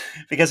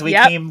 Because we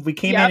came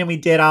in and we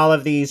did all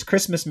of these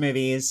Christmas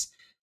movies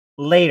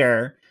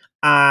later.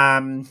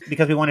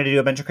 Because we wanted to do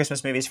a bunch of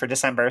Christmas movies for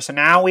December. So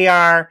now we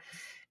are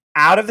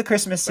out of the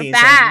Christmas season.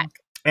 Back.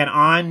 And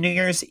on New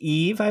Year's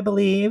Eve, I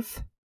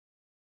believe.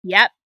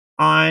 Yep.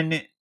 On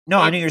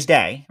New Year's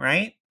Day,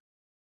 right?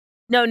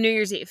 No, New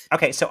Year's Eve.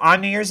 Okay, so on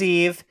New Year's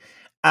Eve,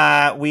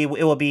 it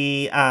will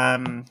be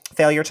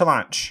Failure to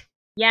Launch.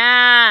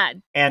 Yeah.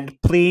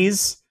 And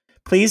please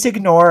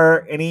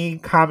ignore any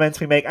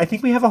comments we make. I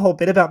think we have a whole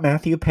bit about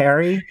Matthew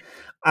Perry.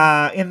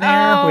 in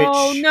there,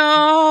 Oh, which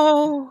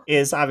no.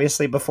 is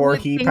obviously before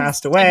he Things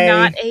passed did not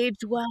away. age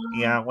well.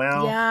 Yeah,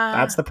 well, Yeah.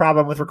 that's the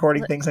problem with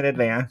recording things in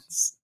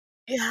advance.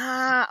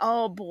 Yeah.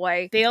 Oh,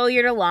 boy.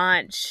 Failure to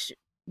launch.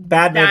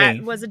 Bad That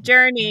movie. was a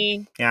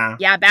journey. Yeah.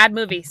 Yeah, bad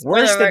movie.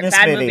 Spoiler Worse than alert, this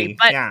bad movie.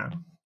 But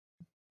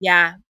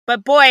yeah.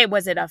 But boy,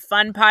 was it a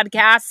fun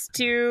podcast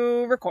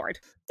to record.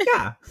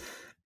 Yeah.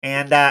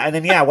 And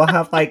then we'll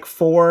have like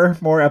 4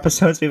 more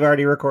episodes we've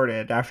already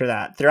recorded after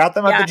that. Throughout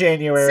the month of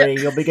January,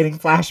 you'll be getting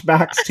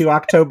flashbacks to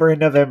October and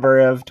November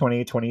of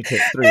 2023.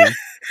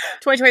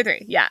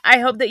 2023. Yeah. I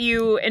hope that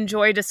you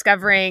enjoy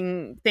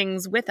discovering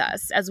things with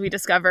us as we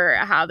discover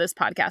how this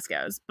podcast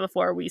goes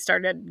before we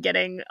started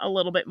getting a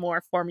little bit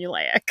more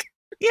formulaic.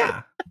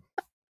 Yeah.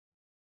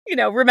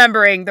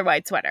 Remembering the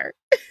white sweater.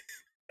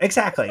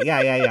 Exactly.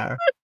 Yeah.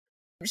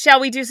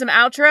 Shall we do some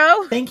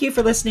outro? Thank you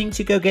for listening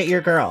to Go Get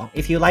Your Girl.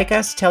 If you like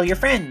us, tell your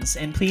friends,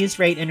 and please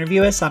rate and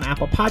review us on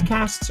Apple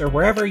Podcasts or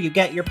wherever you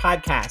get your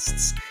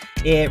podcasts.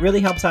 It really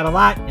helps out a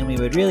lot, and we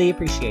would really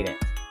appreciate it.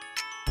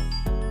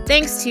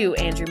 Thanks to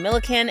Andrew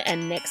Milliken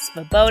and Nick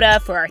Svoboda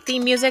for our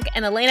theme music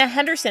and Elena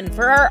Henderson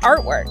for our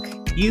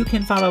artwork. You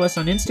can follow us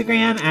on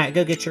Instagram at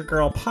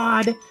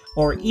GoGetYourGirlPod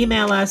or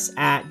email us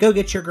at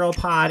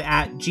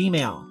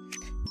GoGetYourGirlPod@gmail.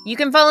 You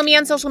can follow me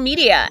on social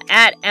media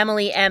at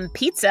Emily M.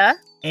 Pizza.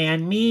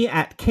 And me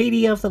at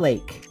Katie of the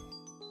Lake.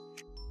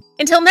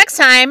 Until next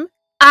time,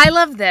 I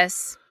love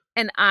this,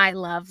 and I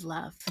love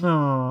love.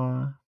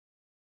 Aww.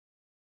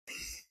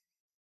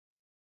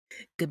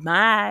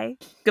 Goodbye.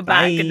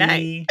 Bye. Good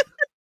night.